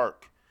make it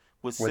work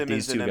with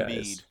Simmons and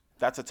Embiid,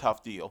 that's a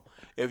tough deal.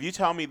 If you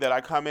tell me that I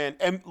come in,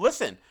 and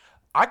listen,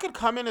 I could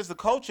come in as the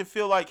coach and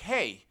feel like,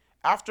 hey,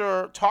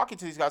 after talking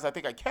to these guys, I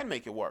think I can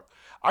make it work.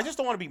 I just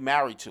don't want to be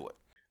married to it.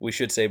 We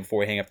should say before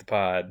we hang up the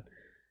pod,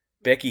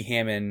 Becky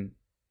Hammon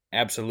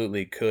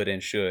absolutely could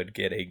and should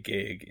get a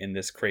gig in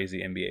this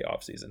crazy NBA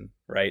offseason,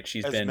 right?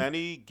 As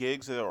many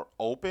gigs that are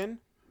open,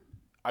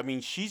 I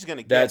mean, she's going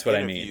to get interviews.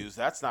 I mean.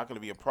 That's not going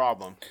to be a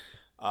problem.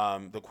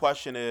 The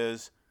question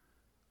is,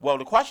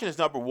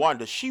 number one,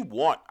 does she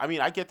want – I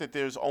mean, I get that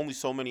there's only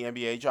so many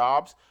NBA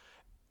jobs,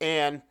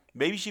 and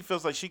maybe she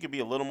feels like she could be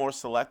a little more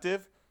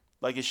selective.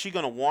 Like, is she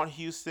going to want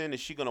Houston? Is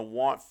she going to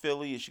want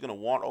Philly? Is she going to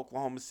want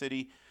Oklahoma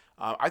City?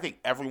 I think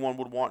everyone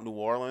would want New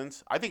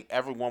Orleans. I think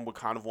everyone would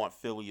kind of want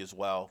Philly as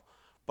well.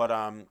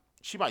 But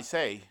she might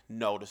say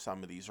no to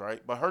some of these,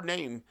 right? But her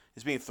name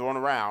is being thrown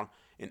around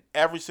in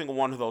every single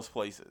one of those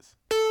places.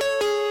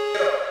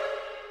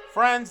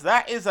 Friends,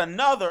 that is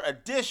another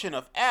edition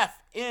of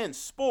FN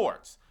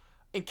Sports.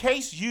 In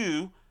case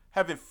you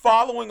have been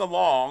following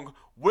along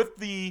with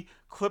the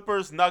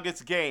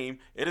Clippers-Nuggets game,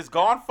 it has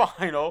gone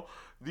final.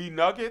 The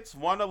Nuggets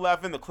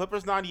 111, the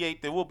Clippers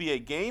 98. There will be a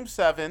Game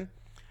 7,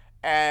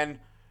 and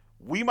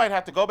we might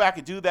have to go back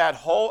and do that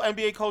whole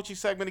NBA coaching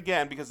segment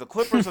again because the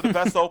Clippers are the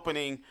best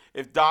opening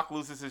if Doc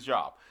loses his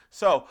job.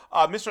 So,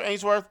 Mr.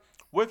 Ainsworth,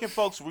 where can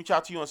folks reach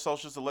out to you on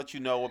socials to let you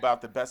know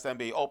about the best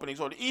NBA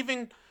openings or to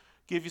even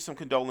give you some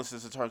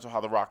condolences in terms of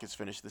how the Rockets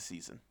finished the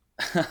season?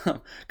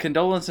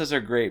 Condolences are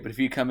great, but if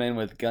you come in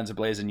with guns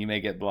ablazing, you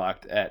may get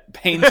blocked at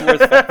Painsworth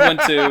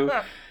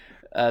 512.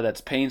 That's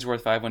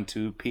Painsworth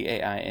 512,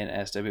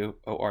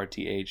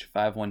 PAINSWORTH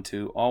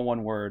 512, all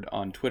one word,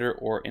 on Twitter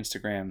or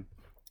Instagram.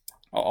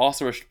 I'll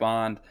also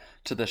respond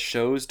to the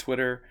show's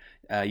Twitter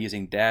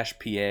using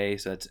 -PA,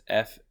 so that's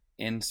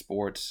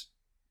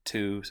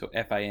FNSports2, so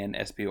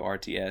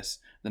FINSPORTS,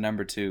 the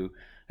number 2.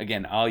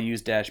 Again, I'll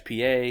use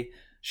 -PA,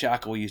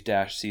 Shaka will use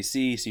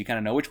 -CC, so you kind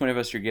of know which one of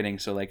us you're getting.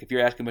 So, like, if you're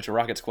asking a bunch of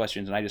Rockets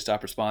questions and I just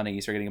stop responding,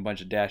 you start getting a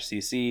bunch of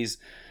 -CCs.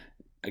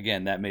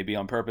 Again, that may be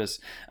on purpose.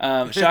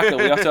 Shaka,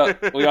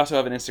 we also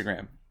have an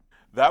Instagram.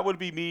 That would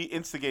be me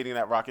instigating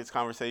that Rockets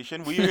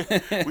conversation. We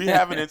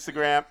have an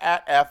Instagram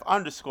at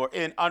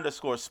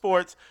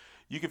 @F_in_sports.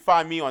 You can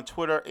find me on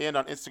Twitter and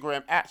on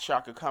Instagram at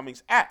Shaka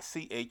Cummings, at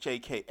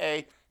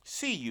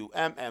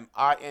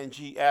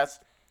CHAKACUMMINGS.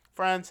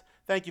 Friends,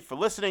 thank you for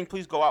listening.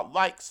 Please go out,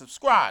 like,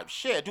 subscribe,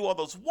 share, do all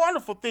those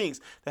wonderful things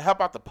to help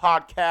out the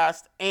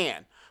podcast.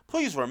 And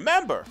please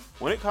remember,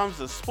 when it comes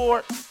to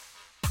sports,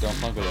 don't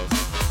funk with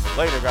us.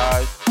 Later,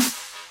 guys.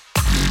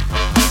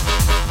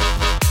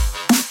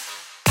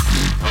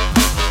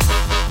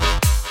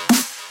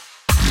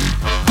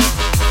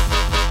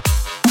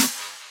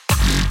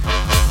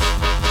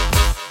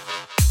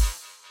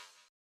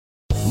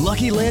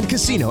 Lucky Land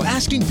Casino,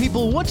 asking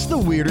people, what's the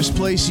weirdest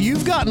place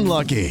you've gotten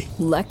lucky?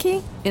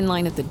 Lucky? In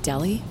line at the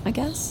deli, I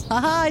guess?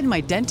 Aha, in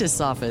my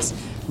dentist's office.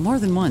 More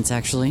than once,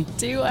 actually.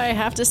 Do I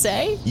have to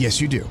say?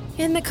 Yes, you do.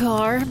 In the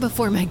car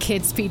before my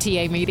kids'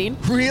 PTA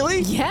meeting.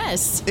 Really?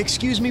 Yes.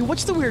 Excuse me,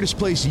 what's the weirdest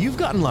place you've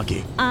gotten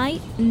lucky? I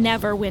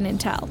never win and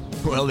tell.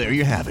 Well, there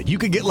you have it. You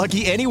can get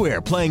lucky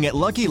anywhere, playing at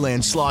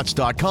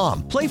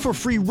LuckyLandSlots.com. Play for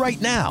free right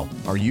now.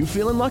 Are you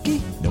feeling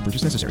lucky? No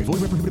purchase necessary.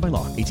 Void where prohibited by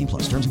law.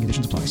 18+. Terms and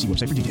conditions apply. See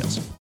website for details.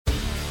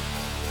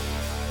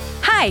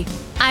 Hi,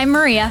 I'm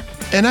Maria.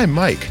 And I'm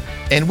Mike.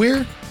 And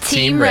we're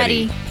Team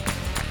Ready.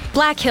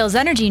 Black Hills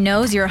Energy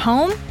knows your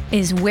home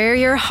is where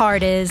your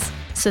heart is.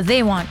 So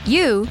they want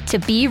you to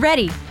be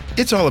ready.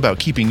 It's all about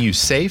keeping you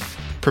safe,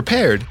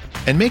 prepared,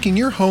 and making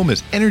your home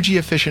as energy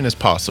efficient as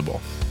possible.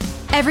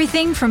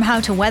 Everything from how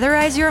to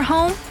weatherize your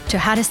home to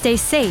how to stay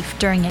safe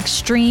during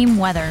extreme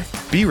weather.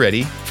 Be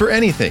ready for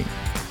anything.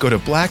 Go to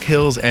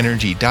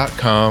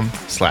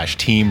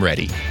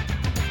blackhillsenergy.com/teamready.